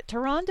Valkyr, but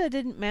Tyrande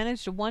didn't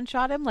manage to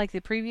one-shot him like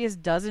the previous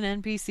dozen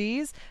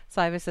NPCs?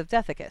 Cybus of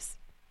Dethicus.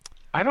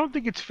 I don't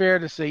think it's fair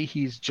to say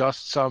he's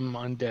just some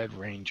undead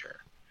ranger.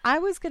 I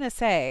was going to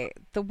say,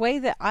 the way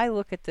that I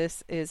look at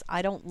this is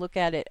I don't look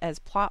at it as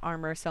plot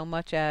armor so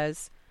much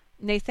as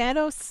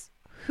Nathanos,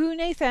 who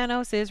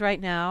Nathanos is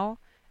right now,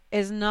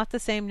 is not the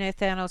same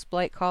Nathanos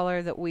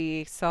Blightcaller that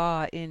we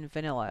saw in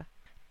Vanilla.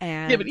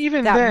 And yeah, but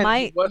even that then,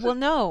 might, well,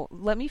 no,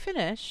 let me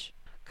finish,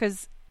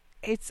 because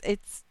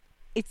it's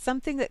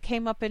something that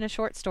came up in a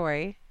short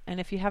story, and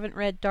if you haven't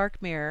read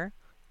Dark Mirror,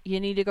 you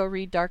need to go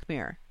read Dark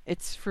Mirror.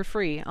 It's for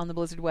free on the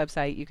Blizzard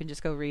website. You can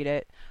just go read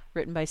it.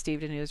 Written by Steve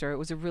Denuser. It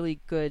was a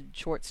really good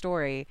short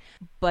story.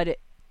 But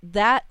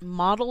that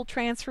model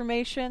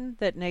transformation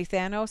that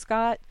Nathanos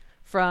got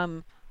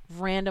from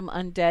random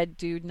undead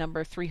dude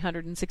number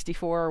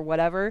 364 or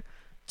whatever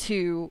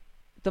to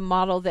the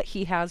model that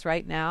he has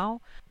right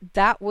now,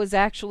 that was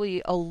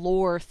actually a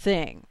lore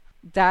thing.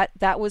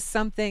 That was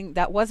something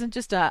that wasn't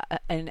just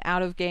an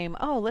out of game,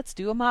 oh, let's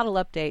do a model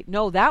update.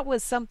 No, that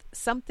was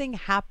something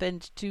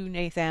happened to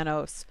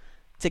Nathanos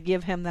to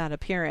give him that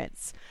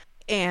appearance.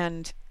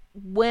 And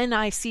when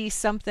I see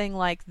something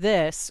like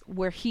this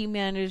where he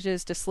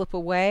manages to slip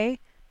away,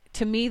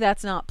 to me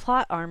that's not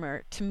plot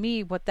armor. To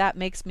me, what that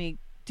makes me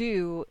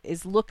do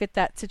is look at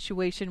that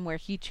situation where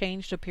he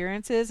changed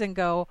appearances and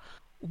go,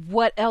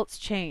 what else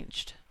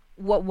changed?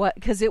 What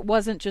because it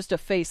wasn't just a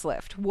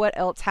facelift. What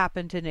else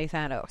happened to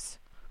Nathanos?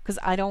 Because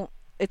I don't,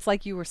 it's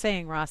like you were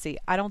saying, Rossi,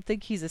 I don't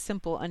think he's a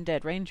simple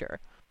undead ranger.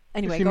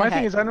 Anyway, See, go my ahead.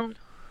 thing is,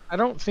 I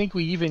don't think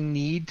we even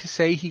need to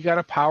say he got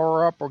a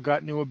power up or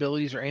got new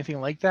abilities or anything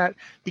like that,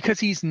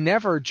 because he's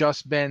never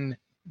just been,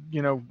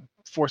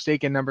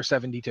 Forsaken number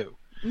 72.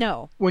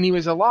 No. When he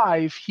was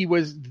alive, he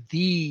was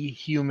the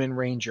human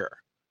ranger.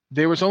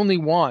 There was only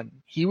one.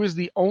 He was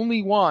the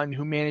only one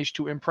who managed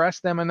to impress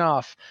them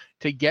enough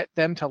to get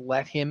them to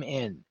let him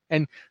in.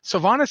 And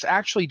Sylvanas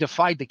actually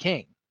defied the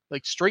king.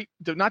 Like straight,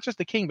 not just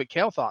the king, but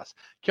Kael'thas.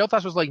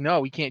 Kael'thas was like,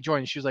 no, he can't join.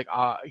 And she was like,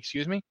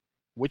 excuse me?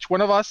 Which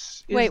one of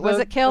us is Wait, was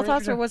the it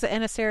Kael'thas or was it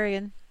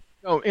Anasarian?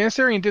 No,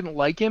 Anasarian didn't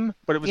like him,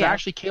 but it was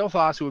actually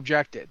Kael'thas who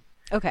objected.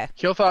 Okay.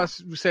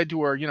 Kael'thas said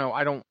to her,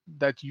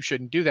 that you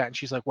shouldn't do that. And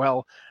she's like,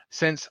 well,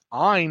 since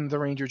I'm the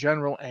Ranger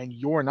General and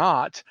you're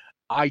not,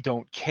 I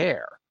don't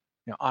care.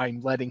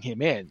 I'm letting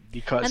him in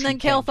because and then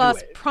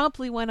Kael'thas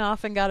promptly went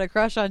off and got a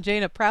crush on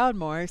Jaina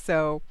Proudmoore.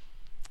 So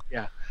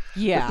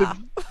yeah.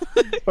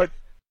 But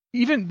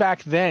even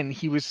back then,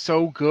 he was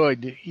so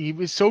good. He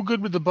was so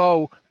good with the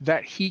bow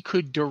that he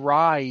could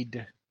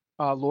deride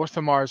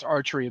Lorthamar's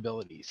archery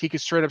abilities. He could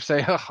straight up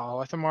say,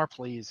 Lorthamar,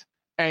 please.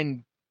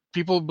 And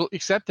people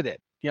accepted it.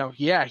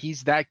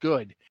 He's that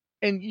good.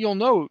 And you'll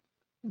note,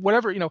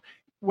 whether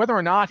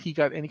or not he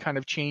got any kind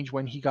of change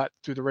when he got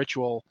through the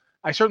ritual,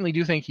 I certainly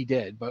do think he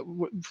did. But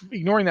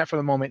ignoring that for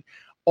the moment,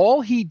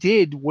 all he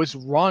did was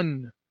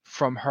run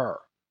from her.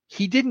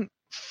 He didn't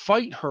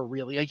fight her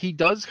really. Like, he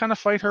does kind of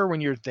fight her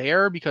when you're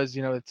there because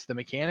it's the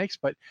mechanics,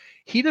 but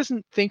he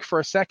doesn't think for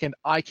a second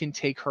I can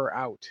take her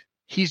out.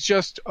 He's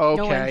just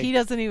okay. No, and he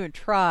doesn't even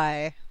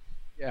try.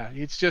 Yeah,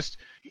 it's just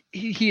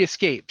he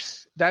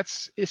escapes.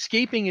 That's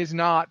escaping is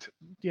not,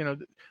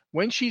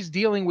 when she's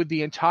dealing with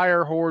the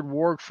entire Horde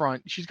warg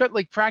front, she's got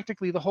like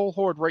practically the whole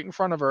Horde right in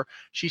front of her.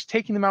 She's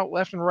taking them out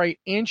left and right,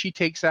 and she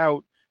takes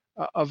out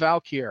a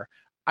Valkyr.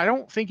 I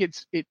don't think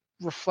it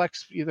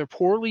reflects either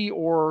poorly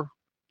or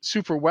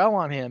super well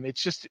on him.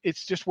 It's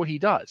just what he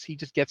does. He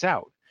just gets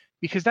out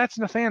because that's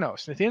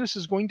Nathanos. Nathanos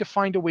is going to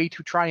find a way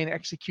to try and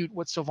execute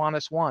what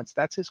Sylvanas wants.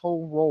 That's his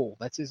whole role.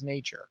 That's his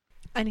nature.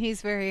 And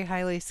he's very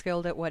highly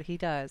skilled at what he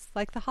does,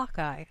 like the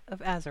Hawkeye of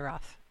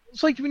Azeroth.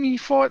 It's like when he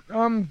fought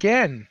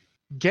Gen.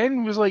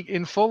 Gen was like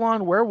in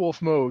full-on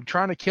werewolf mode,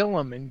 trying to kill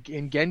him,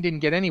 and Gen didn't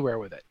get anywhere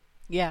with it.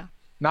 Yeah.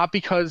 Not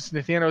because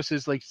Nathanos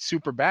is like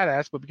super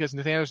badass, but because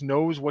Nathanos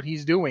knows what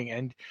he's doing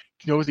and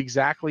knows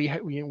exactly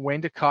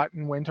when to cut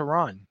and when to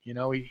run.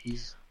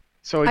 He's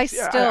so. I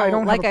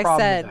don't have a problem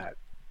with that.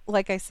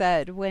 Like I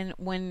said,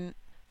 when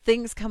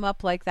things come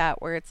up like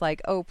that, where it's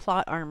like, oh,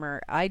 plot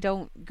armor, I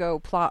don't go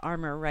plot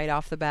armor right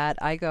off the bat.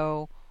 I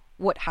go,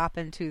 what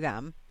happened to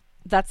them?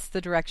 That's the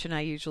direction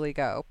I usually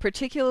go,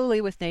 particularly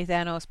with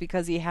Nathanos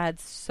because he had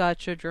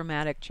such a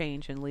dramatic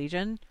change in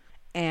Legion.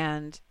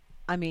 And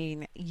I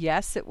mean,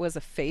 yes, it was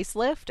a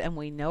facelift, and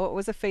we know it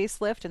was a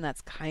facelift, and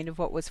that's kind of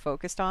what was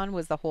focused on,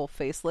 was the whole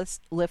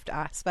facelift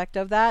aspect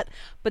of that.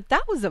 But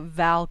that was a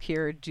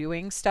Valkyr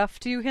doing stuff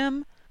to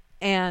him,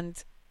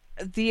 and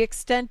the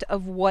extent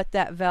of what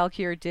that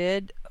Valkyr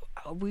did,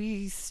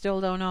 we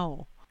still don't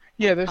know.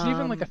 Yeah, there's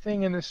even like a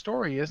thing in the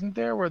story, isn't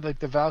there, where like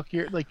the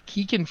Valkyr, like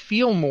he can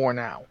feel more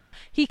now.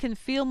 He can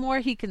feel more.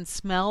 He can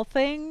smell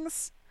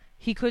things.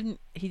 He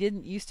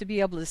didn't used to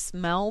be able to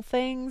smell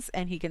things,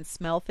 and he can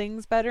smell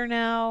things better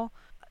now.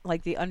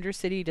 Like the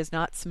Undercity does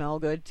not smell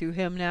good to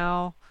him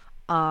now.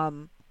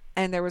 And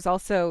there was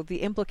also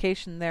the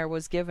implication there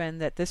was given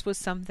that this was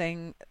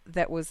something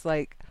that was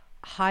like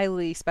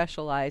highly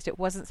specialized. It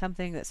wasn't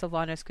something that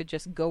Sylvanas could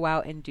just go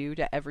out and do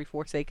to every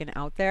Forsaken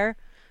out there.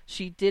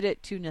 She did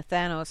it to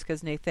Nathanos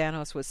because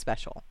Nathanos was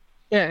special.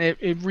 Yeah,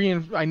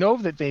 I know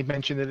that they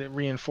mentioned that it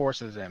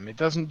reinforces him. It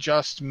doesn't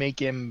just make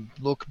him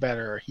look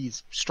better.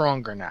 He's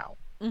stronger now.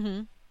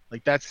 Mm-hmm.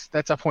 Like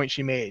that's a point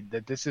she made,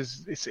 that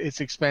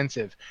it's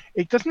expensive.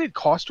 Doesn't it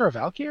cost her a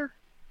Valkyr?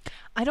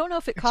 I don't know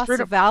if it costs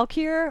a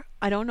Valkyr.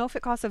 I don't know if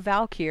it costs a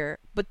Valkyr,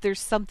 but there's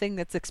something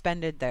that's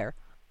expended there.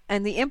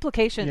 And the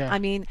implication, I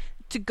mean,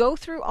 to go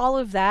through all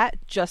of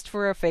that just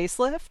for a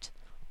facelift,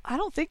 I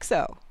don't think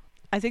so.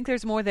 I think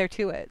there's more there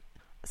to it.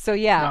 So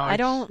yeah, no, I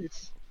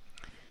don't...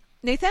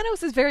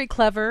 Nathanos is very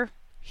clever.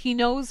 He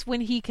knows when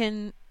he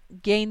can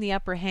gain the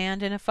upper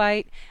hand in a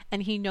fight,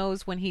 and he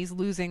knows when he's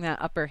losing that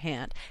upper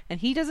hand. And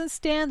he doesn't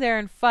stand there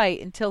and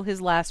fight until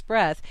his last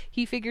breath.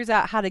 He figures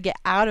out how to get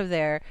out of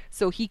there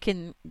so he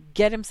can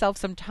get himself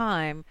some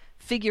time,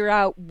 figure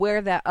out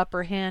where that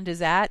upper hand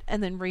is at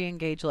and then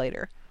re-engage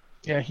later.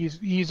 Yeah,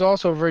 he's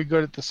also very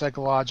good at the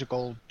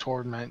psychological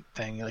torment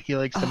thing. Like he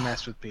likes to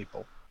mess with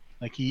people.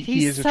 Like he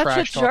He's is a such a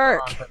trash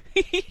talker. jerk.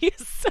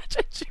 He's such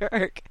a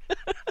jerk.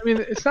 I mean,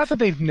 it's not that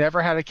they've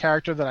never had a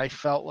character that I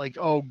felt like,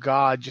 oh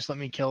God, just let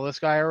me kill this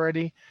guy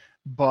already.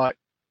 But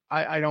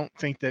I don't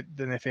think that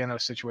the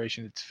Nathanos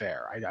situation it's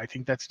fair. I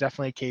think that's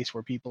definitely a case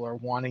where people are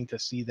wanting to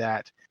see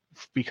that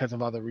because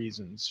of other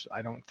reasons.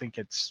 I don't think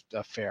it's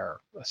a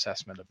fair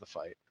assessment of the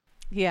fight.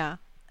 Yeah.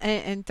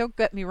 And don't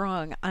get me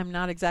wrong, I'm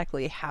not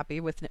exactly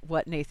happy with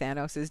what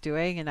Nathanos is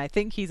doing, and I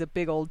think he's a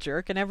big old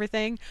jerk and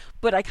everything,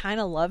 but I kind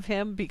of love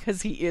him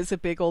because he is a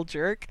big old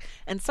jerk.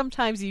 And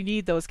sometimes you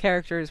need those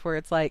characters where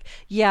it's like,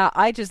 yeah,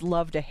 I just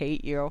love to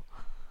hate you.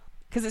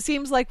 Because it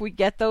seems like we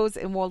get those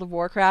in World of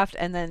Warcraft,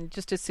 and then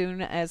just as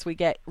soon as we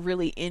get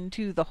really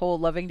into the whole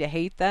loving to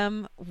hate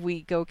them,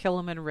 we go kill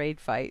them in a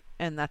raid fight,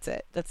 and that's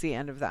it. That's the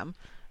end of them.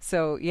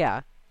 So,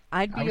 yeah.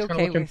 I'd I be was kind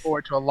okay of looking with.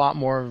 forward to a lot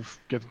more of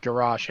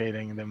Garrosh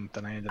hating them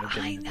than I ended up I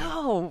getting.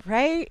 know,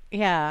 right?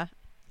 Yeah.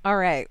 All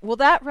right. Well,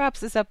 that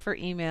wraps us up for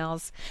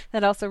emails.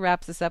 That also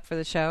wraps us up for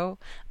the show.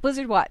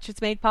 Blizzard Watch.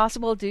 It's made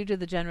possible due to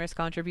the generous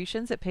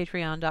contributions at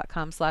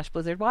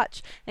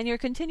patreon.com/blizzardwatch. And your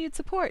continued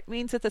support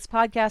means that this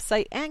podcast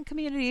site and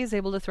community is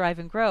able to thrive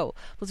and grow.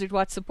 Blizzard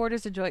Watch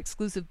supporters enjoy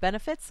exclusive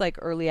benefits like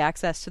early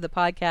access to the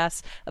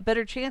podcast, a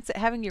better chance at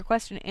having your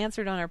question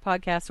answered on our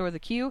podcast or the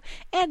queue,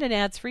 and an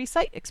ads-free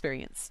site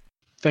experience.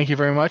 Thank you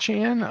very much,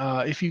 Ian.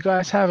 If you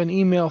guys have an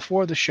email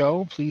for the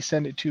show, please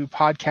send it to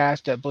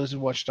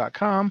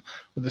podcast@blizzardwatch.com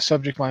with the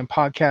subject line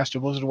podcast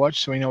or Blizzard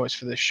Watch so we know it's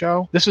for this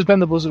show. This has been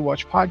the Blizzard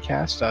Watch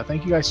podcast.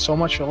 Thank you guys so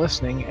much for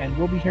listening, and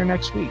we'll be here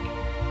next week.